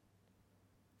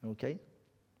 Okay?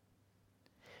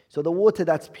 So the water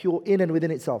that's pure in and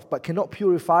within itself, but cannot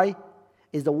purify,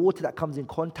 is the water that comes in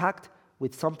contact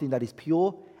with something that is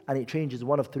pure, and it changes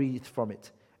one of 3 from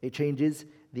it. It changes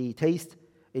the taste,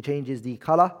 it changes the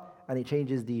color, and it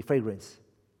changes the fragrance.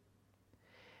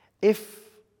 If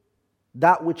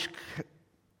that which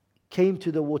came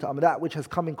to the water, that which has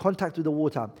come in contact with the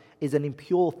water is an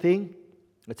impure thing,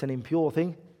 it's an impure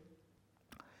thing,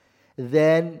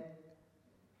 then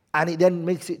and it then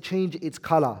makes it change its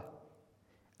color,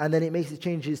 and then it makes it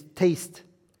change its taste,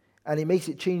 and it makes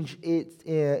it change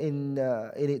in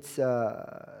its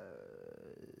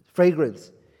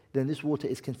fragrance, then this water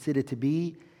is considered to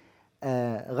be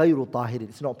غير طاهر.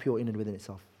 It's not pure in and within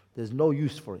itself. There's no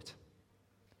use for it.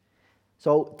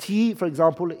 So tea, for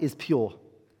example, is pure.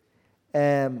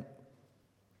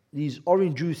 These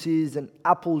orange juices and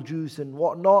apple juice and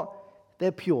whatnot,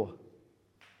 they're pure.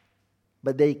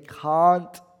 But they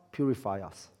can't purify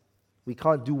us. We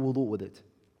can't do wudu with it.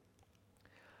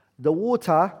 The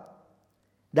water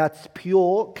that's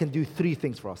pure can do three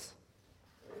things for us.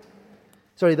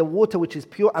 Sorry, the water which is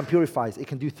pure and purifies, it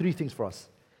can do three things for us.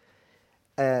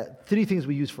 Three things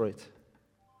we use for it.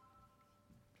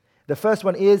 The first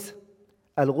one is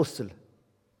al-ghusl,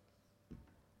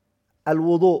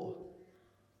 al-wudu,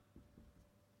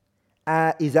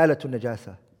 izalatu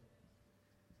najasa.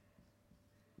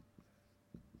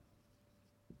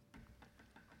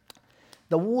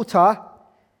 The water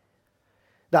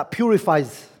that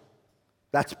purifies,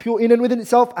 that's pure in and within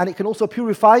itself, and it can also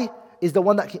purify, is the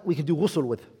one that we can do ghusl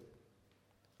with.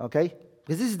 Okay?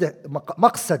 Because this is the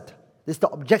maqsad, this is the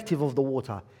objective of the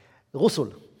water.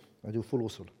 Ghusl, I do full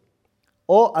ghusl.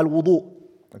 Or al-wudu,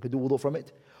 I can do wudu from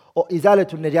it. Or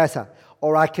izalatu najasa,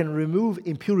 or I can remove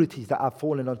impurities that have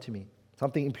fallen onto me.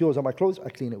 Something impure is on my clothes, I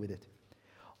clean it with it.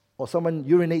 Or someone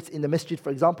urinates in the masjid,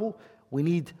 for example, we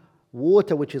need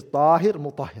water which is tahir,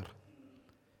 mutahhir.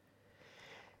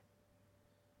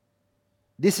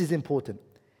 This is important.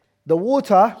 The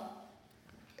water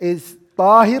is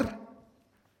tahir,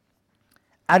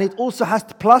 and it also has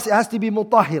to, plus it has to be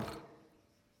mutahhir.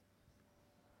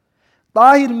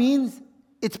 Tahir means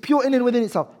it's pure in and within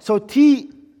itself. So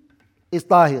tea is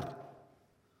tahir.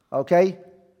 Okay?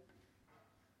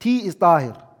 Tea is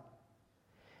tahir.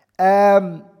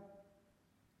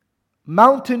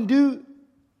 Mountain Dew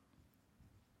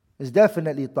is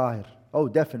definitely tahir. Oh,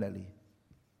 definitely.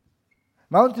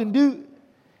 Mountain Dew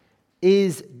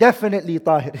is definitely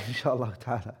tahir, inshallah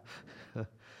ta'ala.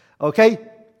 Okay?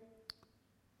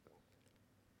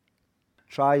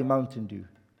 Try Mountain Dew.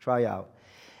 Try out.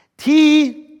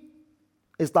 Tea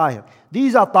is tahir.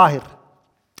 These are tahir.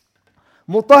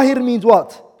 Mutahhir means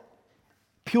what?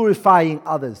 Purifying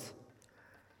others.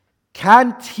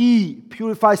 Can tea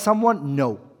purify someone?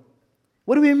 No.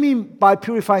 What do we mean by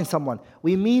purifying someone?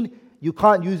 We mean you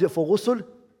can't use it for ghusl.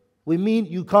 We mean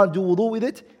you can't do wudu with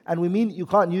it. And we mean you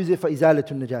can't use it for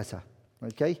izalatul najasa.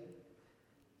 Okay?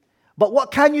 But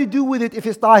what can you do with it if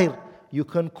it's tahir? You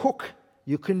can cook,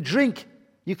 you can drink,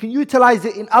 you can utilize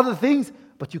it in other things,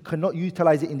 but you cannot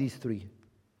utilize it in these three.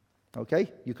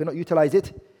 Okay? You cannot utilize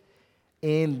it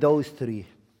in those three.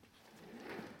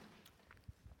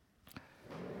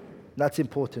 That's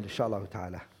important, inshallah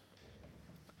ta'ala.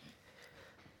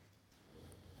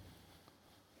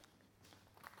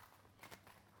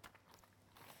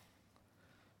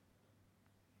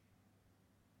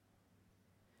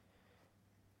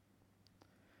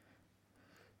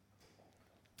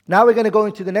 Now we're going to go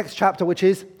into the next chapter, which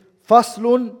is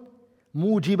Faslun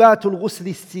Mujibatul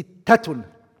Ghusli Sittatun.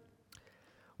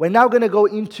 We're now going to go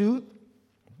into,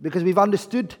 because we've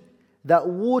understood that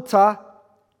water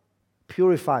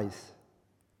purifies.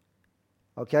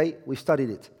 Okay, we've studied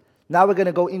it. Now we're going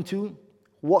to go into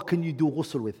what can you do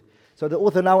ghusl with. So the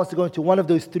author now wants to go into one of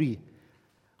those three.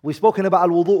 We've spoken about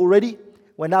al-wudu already.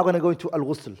 We're now going to go into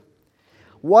al-ghusl.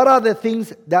 What are the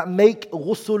things that make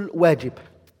ghusl wajib?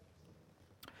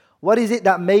 What is it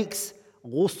that makes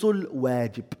ghusl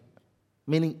wajib?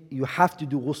 Meaning you have to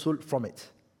do ghusl from it.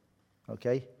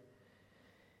 Okay?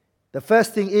 The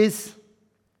first thing is,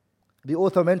 the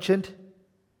author mentioned,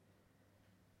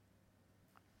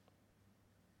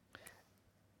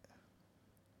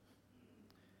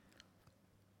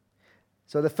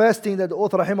 so the first thing that the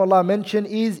author rahimahullah mentioned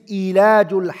is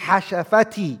ilajul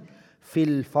hashafati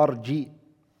fil farji.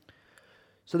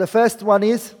 So the first one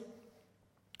is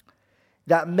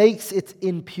that makes it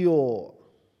impure.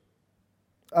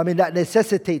 That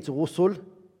necessitates ghusl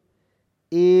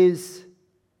is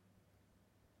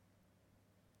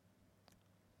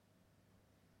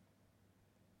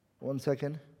one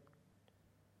second.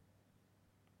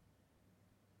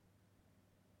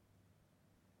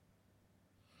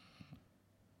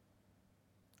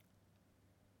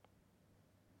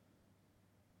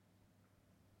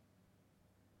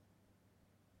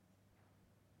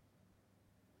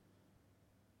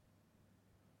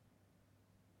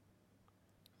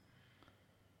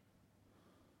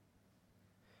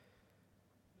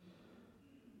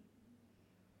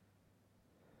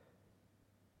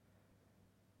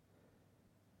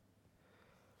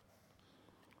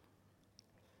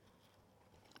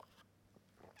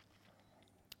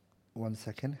 One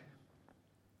second.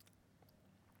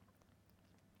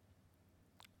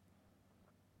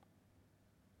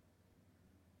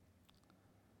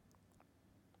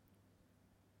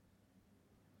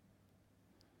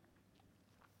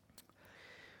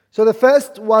 So the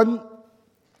first one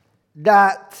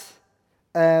that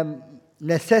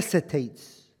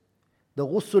necessitates the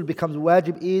ghusl becomes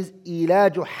wajib is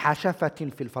ilaju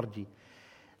hashafatin fil farji.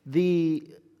 The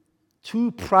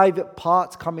two private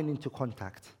parts coming into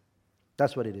contact.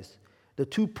 That's what it is. The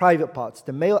two private parts,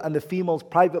 the male and the female's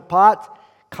private part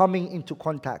coming into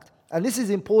contact. And this is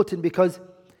important because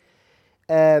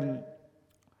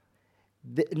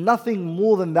nothing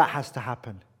more than that has to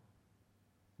happen.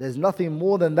 There's nothing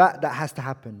more than that has to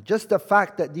happen. Just the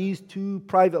fact that these two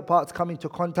private parts come into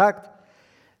contact,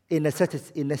 it necessitates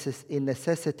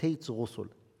ghusl.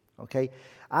 Okay?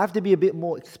 I have to be a bit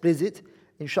more explicit,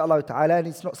 inshallah ta'ala, and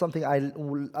it's not something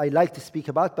I like to speak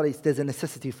about, but there's a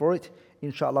necessity for it,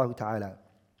 inshallah ta'ala.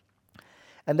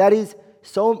 And that is,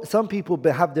 some people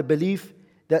have the belief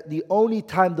that the only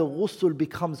time the ghusl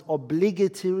becomes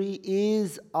obligatory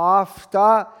is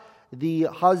after the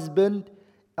husband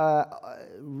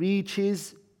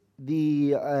reaches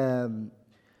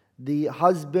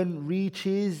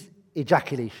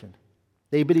ejaculation.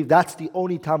 They believe that's the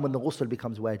only time when the ghusl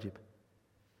becomes wajib.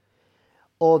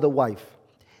 Or the wife.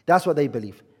 That's what they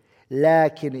believe.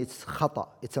 Lakin it's khata,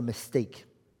 it's a mistake.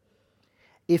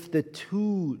 If the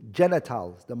two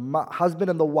genitals, the husband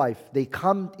and the wife, they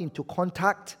come into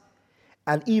contact,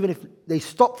 and even if they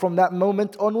stop from that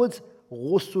moment onwards,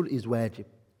 ghusl is wajib.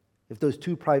 If those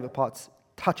two private parts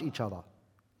touch each other,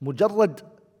 mujarrad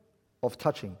of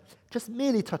touching, just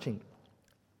merely touching,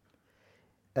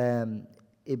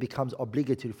 it becomes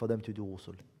obligatory for them to do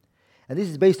ghusl. And this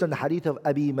is based on the hadith of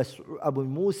Abu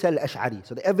Musa al-Ash'ari.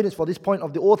 So the evidence for this point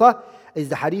of the author is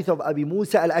the hadith of Abu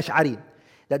Musa al-Ash'ari,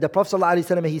 that the Prophet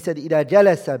ﷺ, he said, إِذَا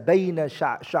جَلَسَ بَيْنَ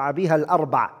شَعْبِهَا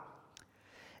الْأَرْبَعِ.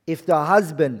 If the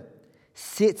husband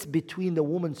sits between the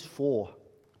woman's four,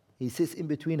 he sits in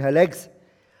between her legs,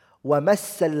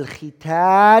 وَمَسَّ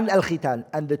الْخِتَانِ,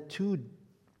 and the two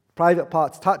private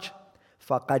parts touch,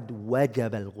 فَقَدْ وَجَبَ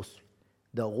الْغُسْلِ.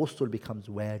 The ghusl becomes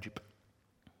wajib.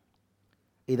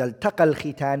 إِذَا الْتَقَى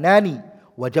الْخِتَانَانِ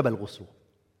وَجَبَ الْغُسْلُ.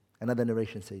 Another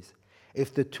narration says,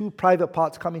 if the two private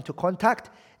parts come into contact,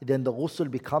 then the ghusl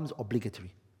becomes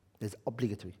obligatory. It's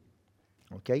obligatory.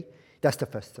 Okay? That's the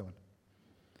first one.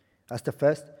 That's the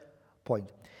first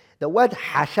point. The word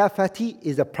hashafati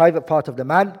is a private part of the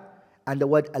man, and the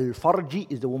word al-farji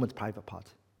is the woman's private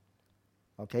part.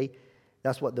 Okay?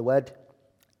 That's what the word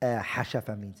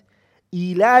hashafa means.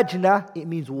 Ilajna, it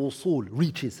means wusul,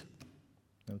 reaches.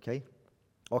 Okay?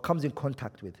 Or comes in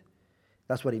contact with.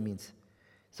 That's what it means.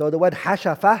 So the word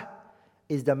hashafa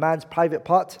is the man's private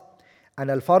part,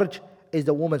 and al-farj is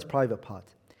the woman's private part.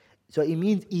 So it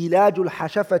means ilajul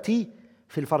hashafati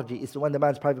fil farji. It's when the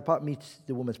man's private part meets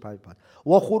the woman's private part.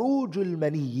 وَخُرُوجُ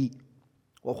الْمَنِيِّ.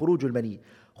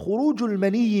 Khurujul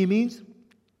mani means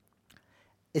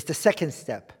it's the second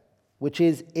step, which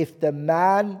is if the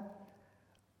man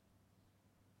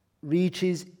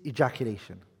reaches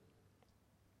ejaculation.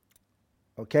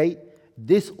 Okay?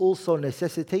 This also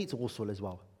necessitates ghusl as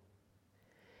well,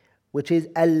 which is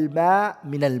al-ma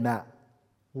min al-ma.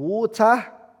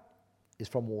 Water is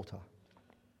from water.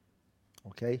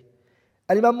 Okay?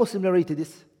 Al-Imam Muslim narrated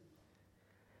this.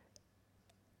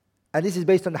 And this is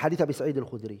based on the hadith of Abu Sa'id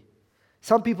al-Khudri.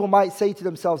 Some people might say to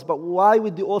themselves, but why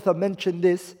would the author mention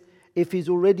this if he's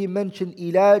already mentioned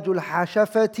ilajul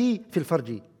hashafati fil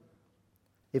farji?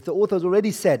 If the author has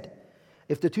already said,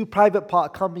 if the two private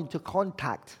parts come into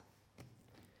contact,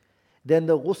 then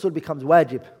the ghusl becomes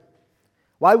wajib.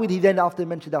 Why would he then after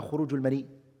mention that khurujul mani?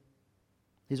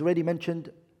 He's already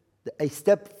mentioned a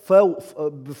step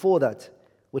before that,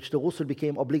 which the ghusl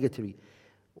became obligatory.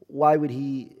 Why would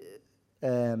he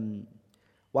then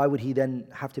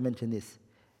have to mention this?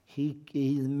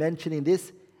 He's mentioning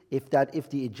this if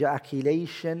the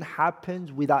ejaculation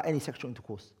happens without any sexual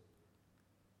intercourse,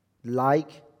 like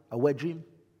a wet dream,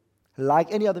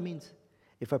 like any other means.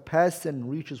 If a person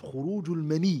reaches khurujul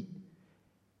mani,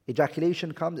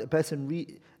 ejaculation comes,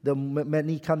 the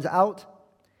mani comes out,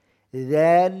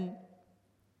 then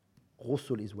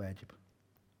ghusl is wajib.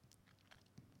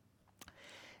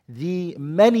 The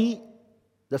mani,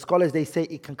 the scholars, they say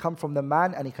it can come from the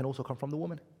man and it can also come from the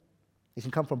woman. It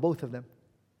can come from both of them.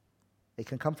 It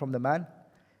can come from the man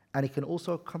and it can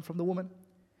also come from the woman.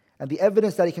 And the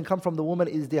evidence that it can come from the woman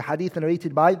is the hadith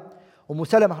narrated by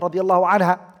Salamah radiallahu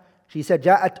anha. She said,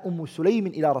 جاءت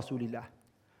Sulaym ila Rasulillah.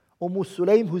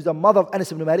 Sulaym, who's the mother of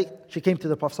Anas ibn Malik, she came to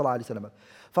the Prophet sallallahu alaihi wasallam.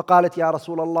 فقالت يا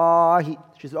رسول الله.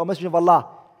 She said, O Messenger of Allah,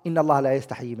 إِنَّ اللَّهَ لَا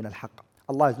يَسْتَحْيِي مِنَ الْحَقِّ.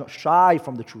 Allah is not shy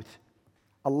from the truth.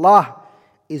 Allah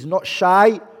is not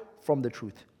shy from the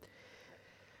truth.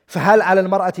 فَهَلْ عَلَى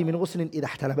الْمَرْأَةِ مِنْ غُسْلٍ إِذَا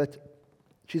احْتَلَمَتْ.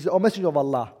 She said, O Messenger of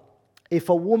Allah, if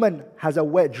a woman has a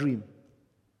wet dream,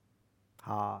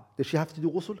 does she have to do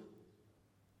ghusl?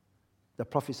 The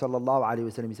Prophet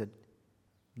ﷺ said,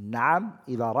 نعم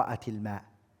إذا رأت الماء.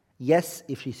 Yes,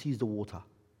 if she sees the water.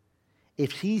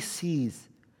 If she sees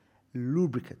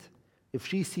lubricant, if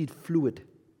she sees fluid,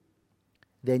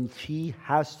 then she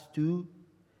has to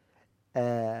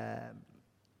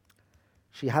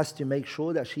make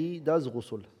sure that she does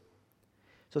ghusl.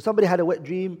 So somebody had a wet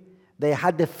dream, they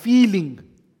had the feeling,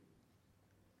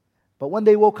 but when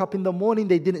they woke up in the morning,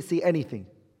 they didn't see anything.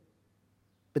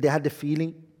 But they had the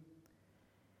feeling,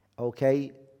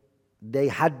 okay, they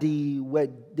had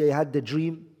the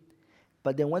dream,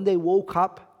 but then when they woke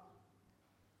up,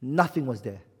 nothing was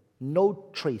there. No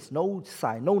trace, no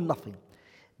sign, no nothing.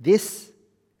 This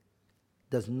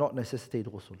does not necessitate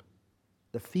ghusl.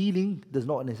 The feeling does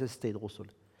not necessitate ghusl.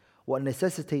 What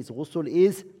necessitates ghusl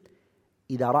is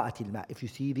إِذَا رَأَتِ الْمَاء, if you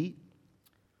see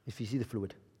the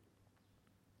fluid.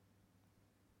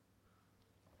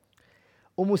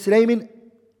 Sulaym,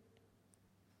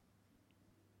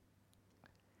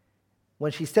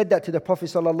 when she said that to the Prophet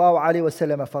sallallahu alaihi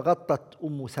wasallam,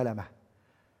 فَغَطَّتْ Salama.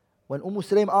 When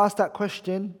Sulaym asked that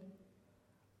question,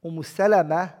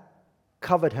 Salama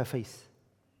covered her face.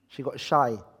 She got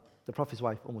shy, the Prophet's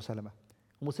wife, Salama.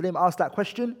 Sulaym asked that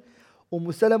question.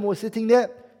 Salama was sitting there.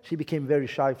 She became very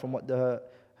shy from what her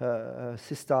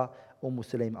sister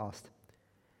Sulaym asked.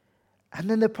 And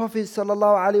then the Prophet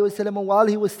ﷺ, while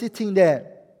he was sitting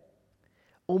there,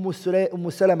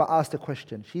 Salama asked a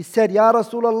question. She said, Ya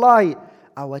Rasulullah,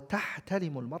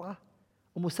 أَوَتَحْتَلِمُ الْمَرْأَةِ.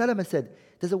 Salama said,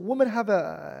 does a woman have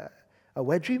a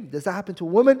wet dream? Does that happen to a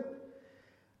woman?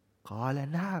 قَالَ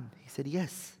نَعَمْ. He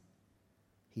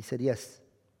said, yes.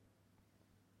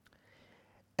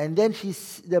 And then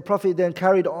the Prophet then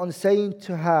carried on saying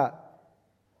to her,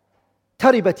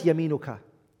 تَرِبَتْ يَمِينُكَ.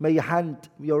 May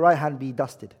your right hand be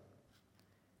dusted.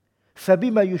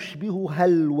 فَبِمَا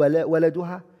يُشْبِهُهَا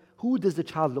وَلَدُهَا. Who does the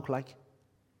child look like?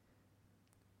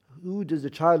 Who does the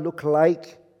child look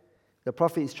like? The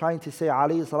Prophet is trying to say,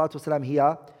 alayhi salatu wasalam,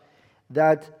 here,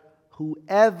 that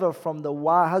whoever from the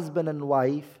husband and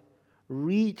wife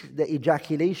reach the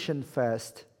ejaculation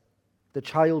first, the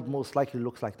child most likely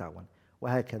looks like that one.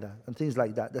 وهكذا, and things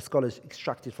like that. The scholars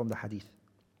extracted from the hadith.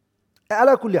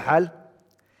 على كل حال,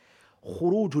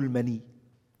 خروج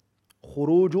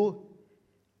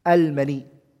المني.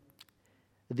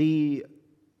 The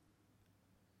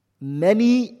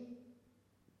many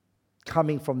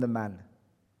coming from the man.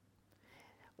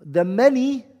 The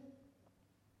many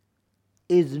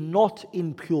is not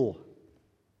impure.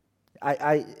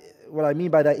 What I mean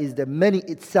by that is the many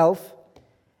itself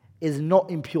is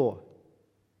not impure.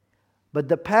 But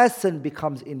the person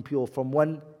becomes impure from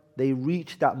when they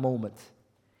reach that moment.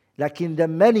 Like in the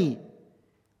many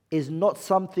is not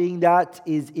something that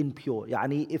is impure.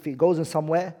 Yani if it goes in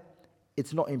somewhere,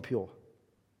 it's not impure.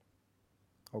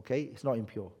 Okay? It's not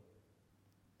impure.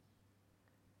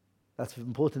 That's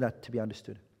important that to be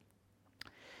understood.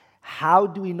 How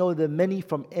do we know the many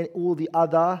from all the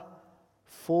other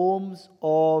forms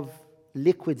of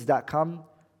liquids that come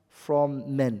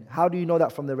from men? How do you know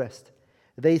that from the rest?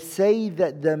 They say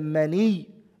that the mani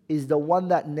is the one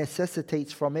that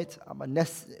necessitates from it,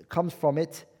 comes from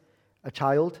it, a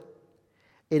child.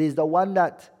 It is the one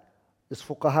that, as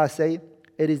fuqaha say,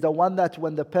 it is the one that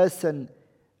when the person,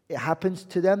 it happens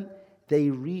to them, they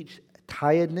reach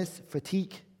tiredness,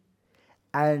 fatigue,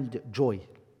 and joy.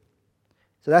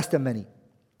 So that's the mani.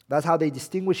 That's how they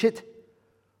distinguish it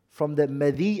from the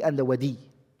madhi and the wadi.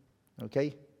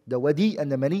 Okay? The wadi and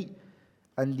the mani.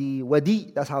 And the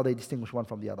wadi, that's how they distinguish one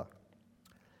from the other.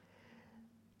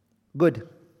 Good.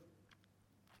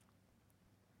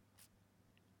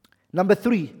 Number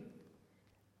 3.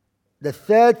 The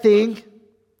third thing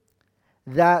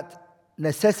that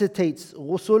necessitates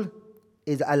ghusl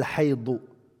is al-haydu.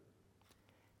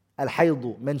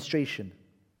 Al-haydu, menstruation.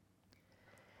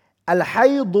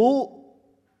 Al-haydu,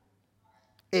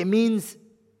 it means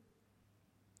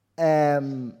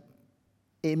the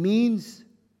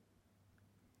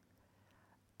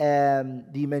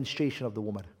menstruation of the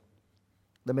woman,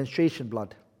 the menstruation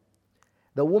blood.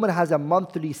 The woman has a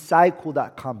monthly cycle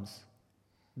that comes.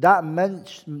 That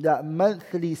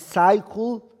monthly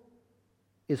cycle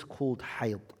is called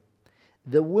hayd.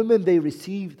 The women, they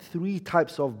receive 3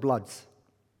 types of bloods.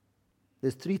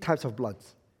 There's 3 types of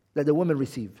bloods that the women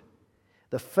receive.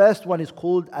 The first one is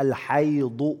called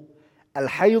al-haydu.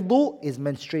 Al-haydu is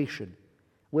menstruation.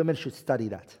 Women should study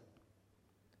that.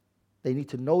 They need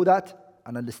to know that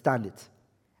and understand it.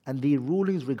 And the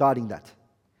rulings regarding that.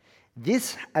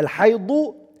 This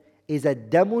al-haydu is a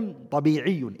damun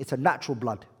tabi'iyun. It's a natural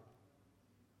blood.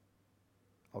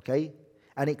 Okay?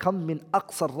 And it comes min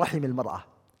aqsar rahim al-mar'ah.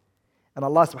 And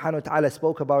Allah subhanahu wa ta'ala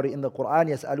spoke about it in the Quran.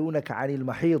 يَسْأَلُونَكَ عَنِ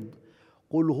الْمَحِيضِ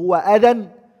قُلْ هُوَ أَذًى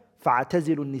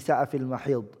فَاعْتَزِلُوا النِّسَاءَ فِي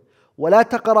الْمَحِيضِ وَلَا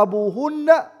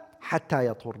تَقْرَبُوهُنَّ حَتَّى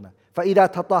يَطْهُرْنَ فَإِذَا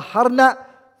تَطَهَّرْنَ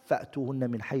فَأْتُوهُنَّ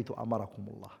مِنْ حَيْثُ أَمَرَكُمُ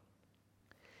اللَّهُ.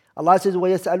 Allah says,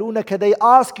 وَيَسْأَلُونَكَ, they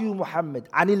ask you, Muhammad,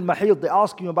 عَنِ الْمَحِيضِ, they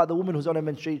ask you about the woman who's on a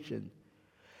menstruation.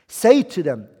 Say to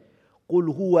them,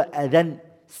 قُلْ هُوَ أَذًى,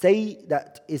 say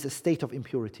that is a state of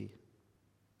impurity.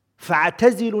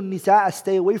 فَاعْتَزِلُوا النِّسَاءَ,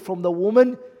 stay away from the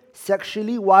woman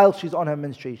sexually while she's on her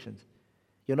menstruations.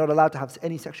 You're not allowed to have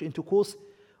any sexual intercourse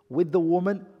with the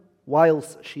woman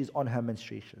whilst she's on her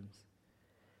menstruations.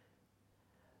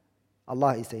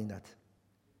 Allah is saying that.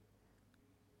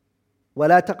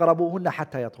 وَلَا تَقْرَبُوهُنَّ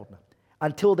حَتَّى يَطْهُرْنَ,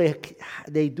 until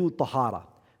they do tahara.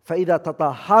 فَإِذَا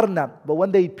تَطَهَّرْنَ, but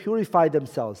when they purify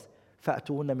themselves,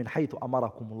 فَأْتُوهُنَّ مِنْ حَيْثُ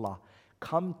أَمَرَكُمُ اللَّهُ,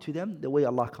 come to them the way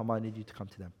Allah commanded you to come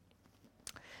to them.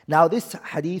 Now this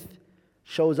hadith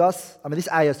shows us, this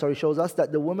ayah shows us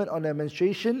that the woman on her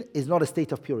menstruation is not a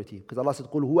state of purity. Because Allah said,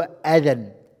 قُلْ هُوَ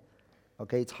أَذًى.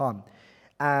 Okay, it's harm.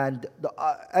 And the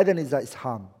adhan is that it's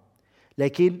harm.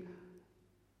 Lakin,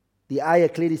 the ayah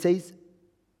clearly says,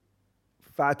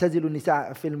 فَاعْتَزِلُوا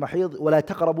النِّسَاءَ فِي الْمَحِيضِ وَلَا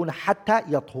تَقْرَبُونَ حَتَّى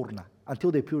يَطْهُرْنَ,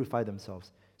 until they purify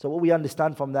themselves. So what we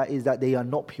understand from that is that they are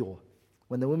not pure.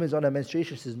 When the woman is on her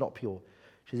menstruation, she's not pure.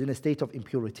 She's in a state of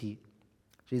impurity.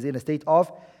 She's in a state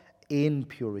of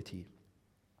impurity.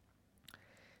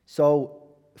 So,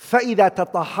 فَإِذَا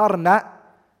تَطَهَّرْنَ,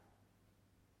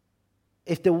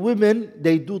 if the women,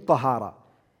 they do tahara.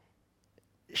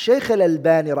 Shaykh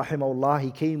al-Albani rahimahullah,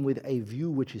 he came with a view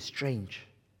which is strange.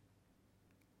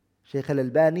 Shaykh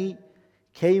al-Albani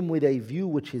came with a view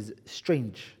which is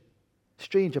strange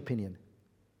opinion.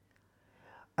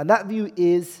 And that view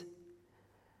is,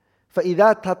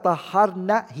 فَإِذَا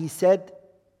تَطَهَّرْنَ, he said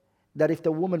that if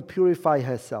the woman purify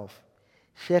herself,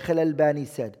 Shaykh al-Albani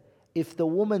said, if the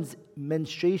woman's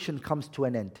menstruation comes to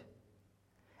an end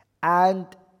and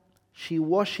she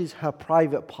washes her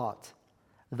private part,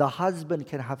 the husband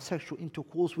can have sexual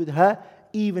intercourse with her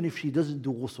even if she doesn't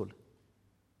do ghusl.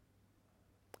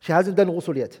 She hasn't done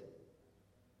ghusl yet.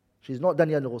 She's not done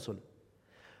yet ghusl.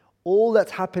 All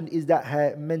that's happened is that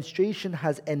her menstruation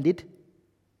has ended.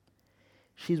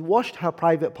 She's washed her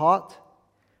private part.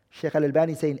 Shaykh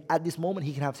al-Albani is saying at this moment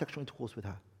he can have sexual intercourse with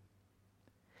her.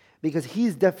 Because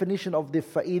his definition of the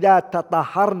فَإِذَا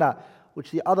تَطَهَّرْنَ,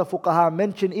 which the other fuqaha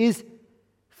mention, is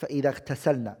فَإِذَا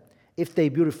اغْتَسَلْنَ,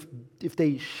 if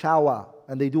they shower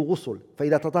and they do ghusl.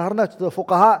 فَإِذَا تَطَهَّرْنَ, to the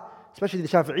fuqaha, especially the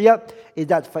Shafi'iyya, is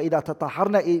that فَإِذَا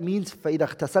تَطَهَّرْنَ, it means فَإِذَا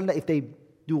اغْتَسَلْنَ, if they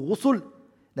do ghusl,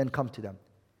 then come to them.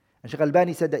 And Shaykh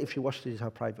al-Albani said that if she washes her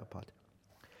private part.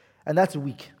 And that's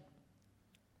weak.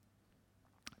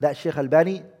 That Shaykh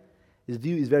al-Albani, his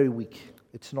view is very weak.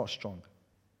 It's not strong.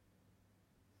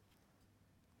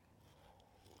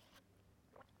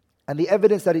 And the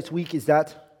evidence that it's weak is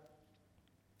that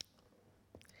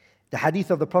the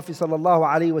hadith of the Prophet sallallahu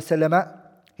alaihi wasallam,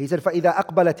 he said, فَإِذَا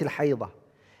أَقْبَلَتِ الْحَيْضَةِ,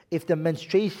 if the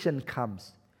menstruation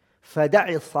comes, فَدَعِ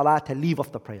الصَّلَاةَ, leave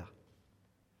off the prayer.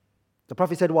 The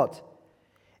Prophet said what?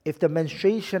 If the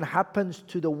menstruation happens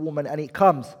to the woman and it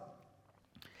comes,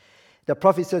 the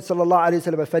Prophet said sallallahu alaihi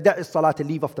wasallam, فَدَعِ الصَّلَاةَ,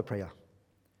 leave off the prayer.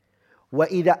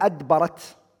 وَإِذَا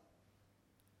أَدْبَرَتْ,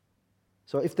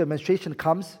 so if the menstruation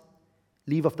comes,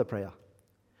 leave off the prayer.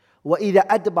 وَإِذَا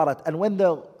أَدْبَرَتْ, and when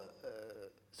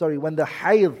the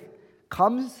hayd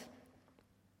comes,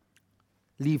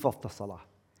 leave off the salah.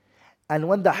 And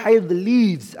when the hayd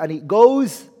leaves and it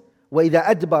goes, وَإِذَا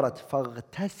أَدْبَرَتْ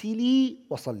فَاغْتَسِلِي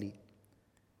وَصَلِّي.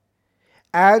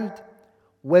 And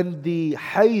when the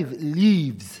hayd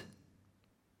leaves,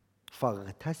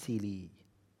 فَاغْتَسِلِي,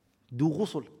 do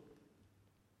ghusl.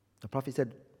 The Prophet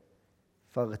said,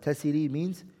 فَاغْتَسِلِي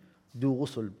means do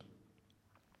ghusl.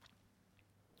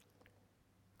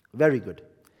 Very good.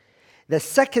 The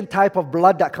second type of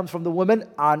blood that comes from the woman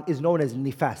is known as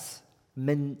nifas,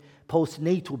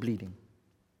 postnatal bleeding.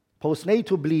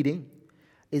 Postnatal bleeding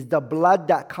is the blood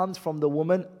that comes from the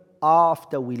woman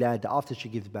after wilada, after she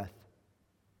gives birth.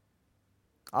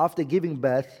 After giving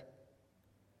birth,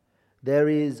 there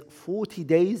is 40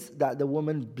 days that the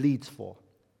woman bleeds for.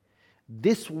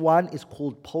 This one is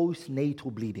called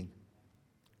postnatal bleeding.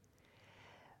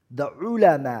 The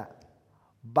ulama,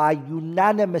 by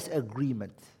unanimous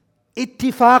agreement,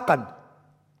 ittifaqan,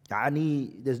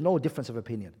 there's no difference of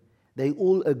opinion. They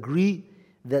all agree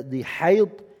that the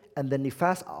hayd and the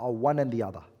nifas are one and the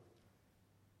other.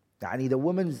 يعني the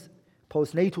woman's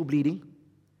postnatal bleeding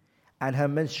and her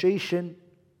menstruation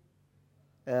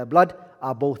blood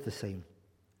are both the same.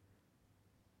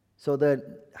 So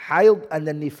the hayd and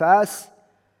the nifas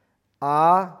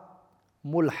are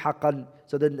mulhaqan.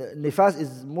 So the nifas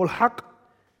is mulhaq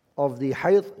of the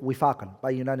hayd wifaqan,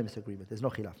 by unanimous agreement. There's no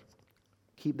khilaf.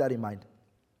 Keep that in mind.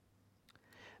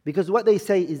 Because what they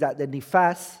say is that the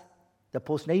nifas, the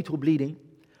postnatal bleeding,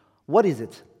 what is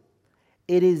it?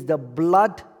 It is the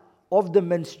blood of the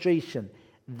menstruation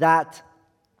that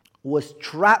was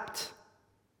trapped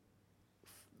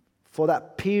for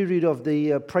that period of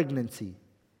the pregnancy.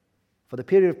 For the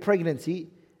period of pregnancy,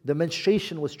 the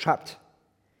menstruation was trapped.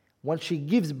 Once she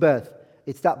gives birth,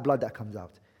 it's that blood that comes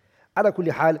out. على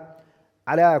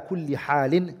كل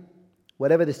حال,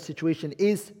 whatever the situation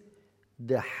is,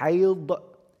 the hayd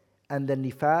and the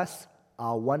nifas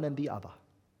are one and the other.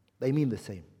 They mean the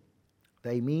same.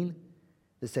 They mean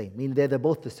the same. Meaning they're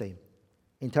both the same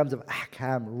in terms of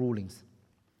ahkam rulings.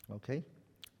 Okay?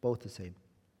 Both the same.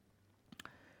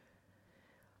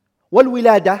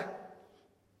 والولادة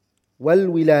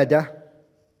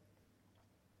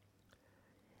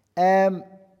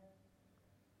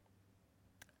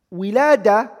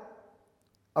Wilada,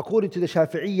 according to the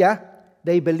Shafi'iyya,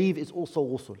 they believe is also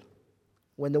ghusl.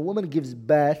 When the woman gives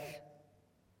birth,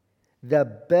 the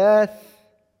birth,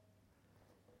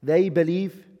 they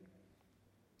believe,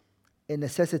 it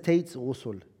necessitates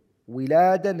ghusl.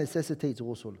 Wilada necessitates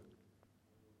ghusl.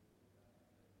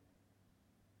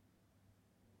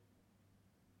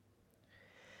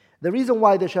 The reason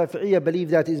why the Shafi'iyya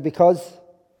believe that is because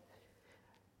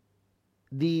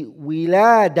the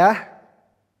wilada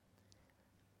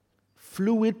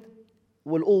fluid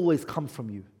will always come from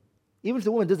you. Even if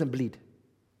the woman doesn't bleed.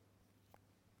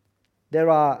 There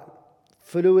are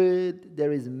fluid,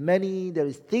 there is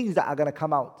things that are going to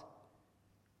come out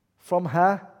from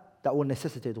her that will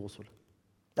necessitate ghusl.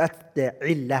 That's their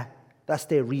illah, that's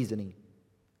their reasoning.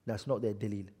 That's not their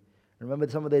dalil. Remember,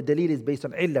 some of their dalil is based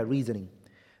on illah, reasoning.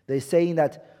 They're saying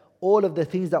that all of the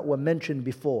things that were mentioned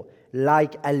before,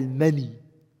 like al-mani,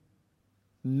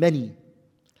 when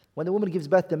the woman gives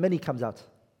birth, the mani comes out.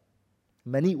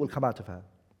 Mani will come out of her.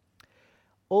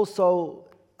 Also,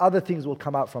 other things will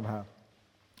come out from her.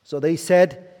 So they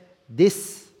said,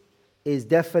 this is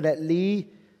definitely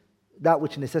that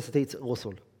which necessitates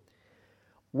ghusl.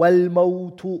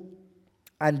 وَالْمَوْتُ,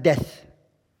 and death.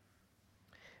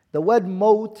 The word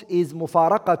maut is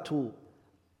mufaraqatu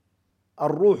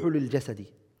الروح للجسد.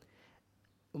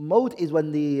 Maut is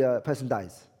when the person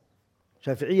dies.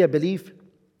 Shafi'iyya believe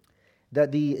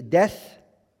that the death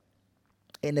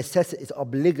in necessity is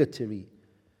obligatory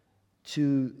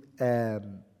to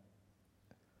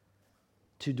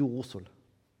do ghusl.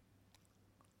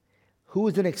 Who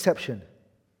is an exception?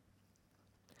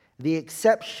 The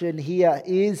exception here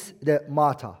is the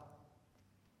martyr.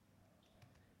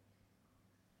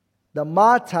 The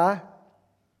martyr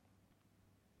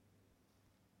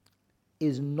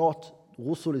is not,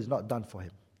 ghusl is not done for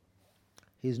him.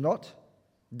 He's not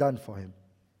done for him.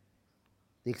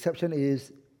 The exception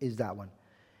is that one.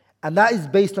 And that is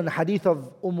based on the hadith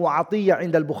of Atiyya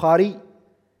in al-Bukhari,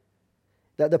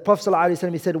 that the Prophet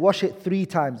ﷺ said, wash it 3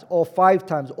 times or 5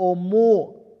 times or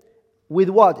more. With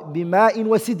what? Bima'in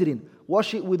wa sidrin.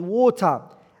 Wash it with water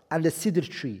and the sidr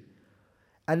tree.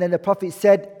 And then the Prophet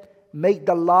said, make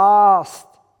the last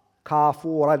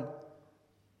kafuran.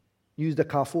 Use the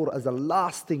kafur as the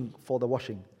last thing for the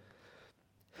washing.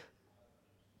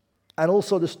 And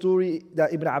also the story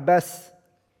that Ibn Abbas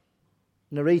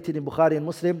narrated in Bukhari and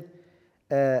Muslim,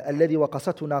 الذي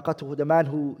وقصته ناقته, the man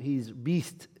who his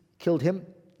beast killed him,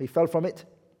 he fell from it.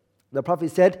 The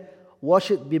Prophet said, wash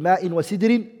it بماء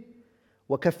وسدر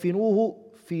وكفنوه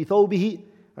في ثوبه,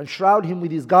 and shroud him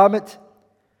with his garment,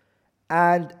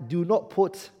 and do not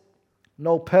put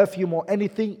no perfume or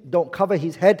anything, don't cover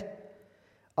his head.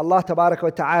 Allah tabaraka wa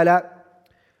ta'ala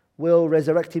will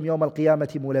resurrect him yawm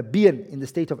al-qiyamati mulabbiyan, in the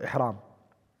state of ihram.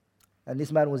 And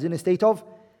this man was in a state of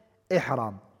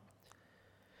ihram.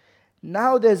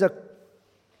 Now there's a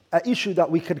issue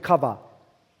that we can cover,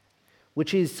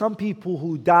 which is some people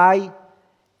who die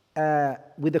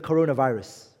with the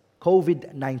coronavirus,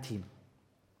 COVID-19.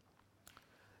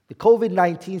 The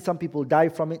COVID-19, some people die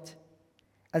from it,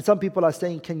 and some people are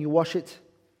saying, can you wash it?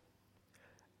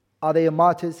 Are they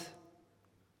martyrs?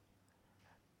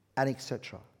 And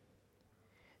etc.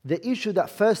 The issue that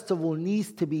first of all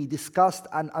needs to be discussed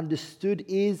and understood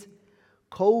is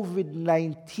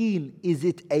COVID-19, is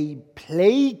it a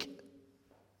plague,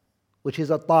 which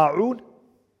is a ta'un,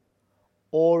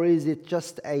 or is it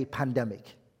just a pandemic,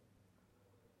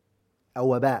 a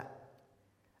waba?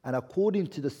 And according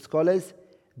to the scholars,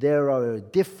 there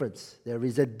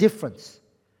is a difference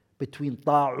between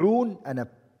ta'un and a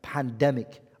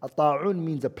pandemic. A ta'un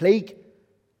means a plague,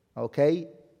 okay?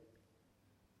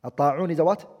 A ta'un is a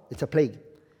what? It's a plague.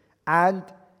 And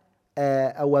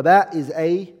a waba is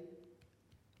a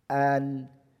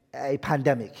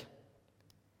pandemic.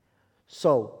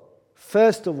 So,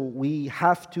 first of all, we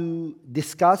have to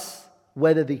discuss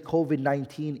whether the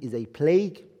COVID-19 is a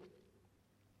plague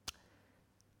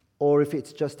or if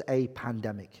it's just a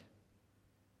pandemic.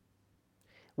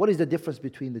 What is the difference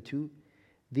between the two?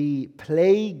 The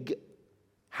plague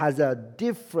has a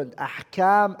different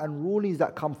ahkam and rulings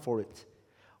that come for it,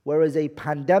 whereas a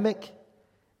pandemic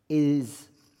is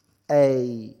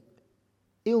a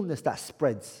illness that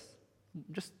spreads,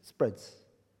 just spreads.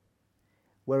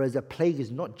 Whereas a plague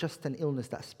is not just an illness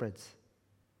that spreads.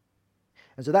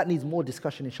 And so that needs more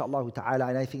discussion, inshaAllah ta'ala,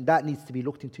 and I think that needs to be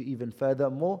looked into even further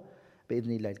more,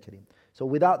 bi'idhnillah al-kareem. So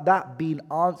without that being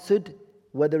answered,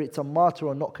 whether it's a martyr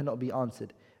or not cannot be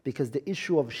answered. Because the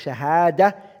issue of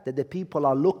shahada that the people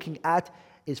are looking at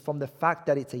is from the fact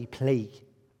that it's a plague.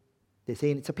 They're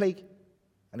saying it's a plague.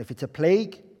 And if it's a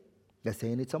plague, they're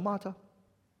saying it's a martyr.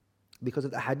 Because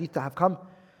of the hadith that have come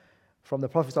from the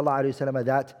Prophet ﷺ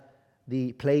that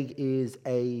the plague is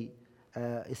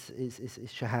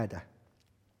shahada.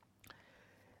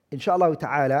 Insha'Allah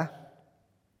ta'ala,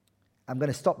 I'm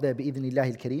going to stop there bi'idhnillah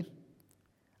al-kareem.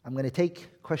 I'm going to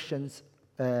take questions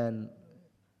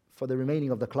for the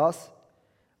remaining of the class.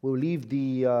 We'll leave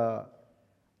the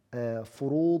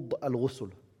furud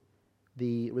al-ghusl,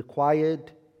 the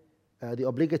required, the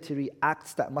obligatory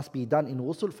acts that must be done in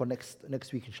ghusl for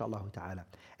next week, inshallah ta'ala.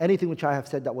 Anything which I have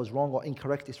said that was wrong or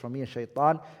incorrect is from me and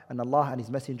shaitan, and Allah and His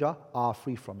Messenger are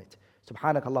free from it.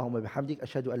 Subhanak Allahumma bihamdik,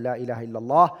 ashhadu an la ilaha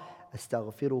illallah,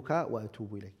 astaghfiruka wa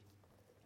atubu ilayk.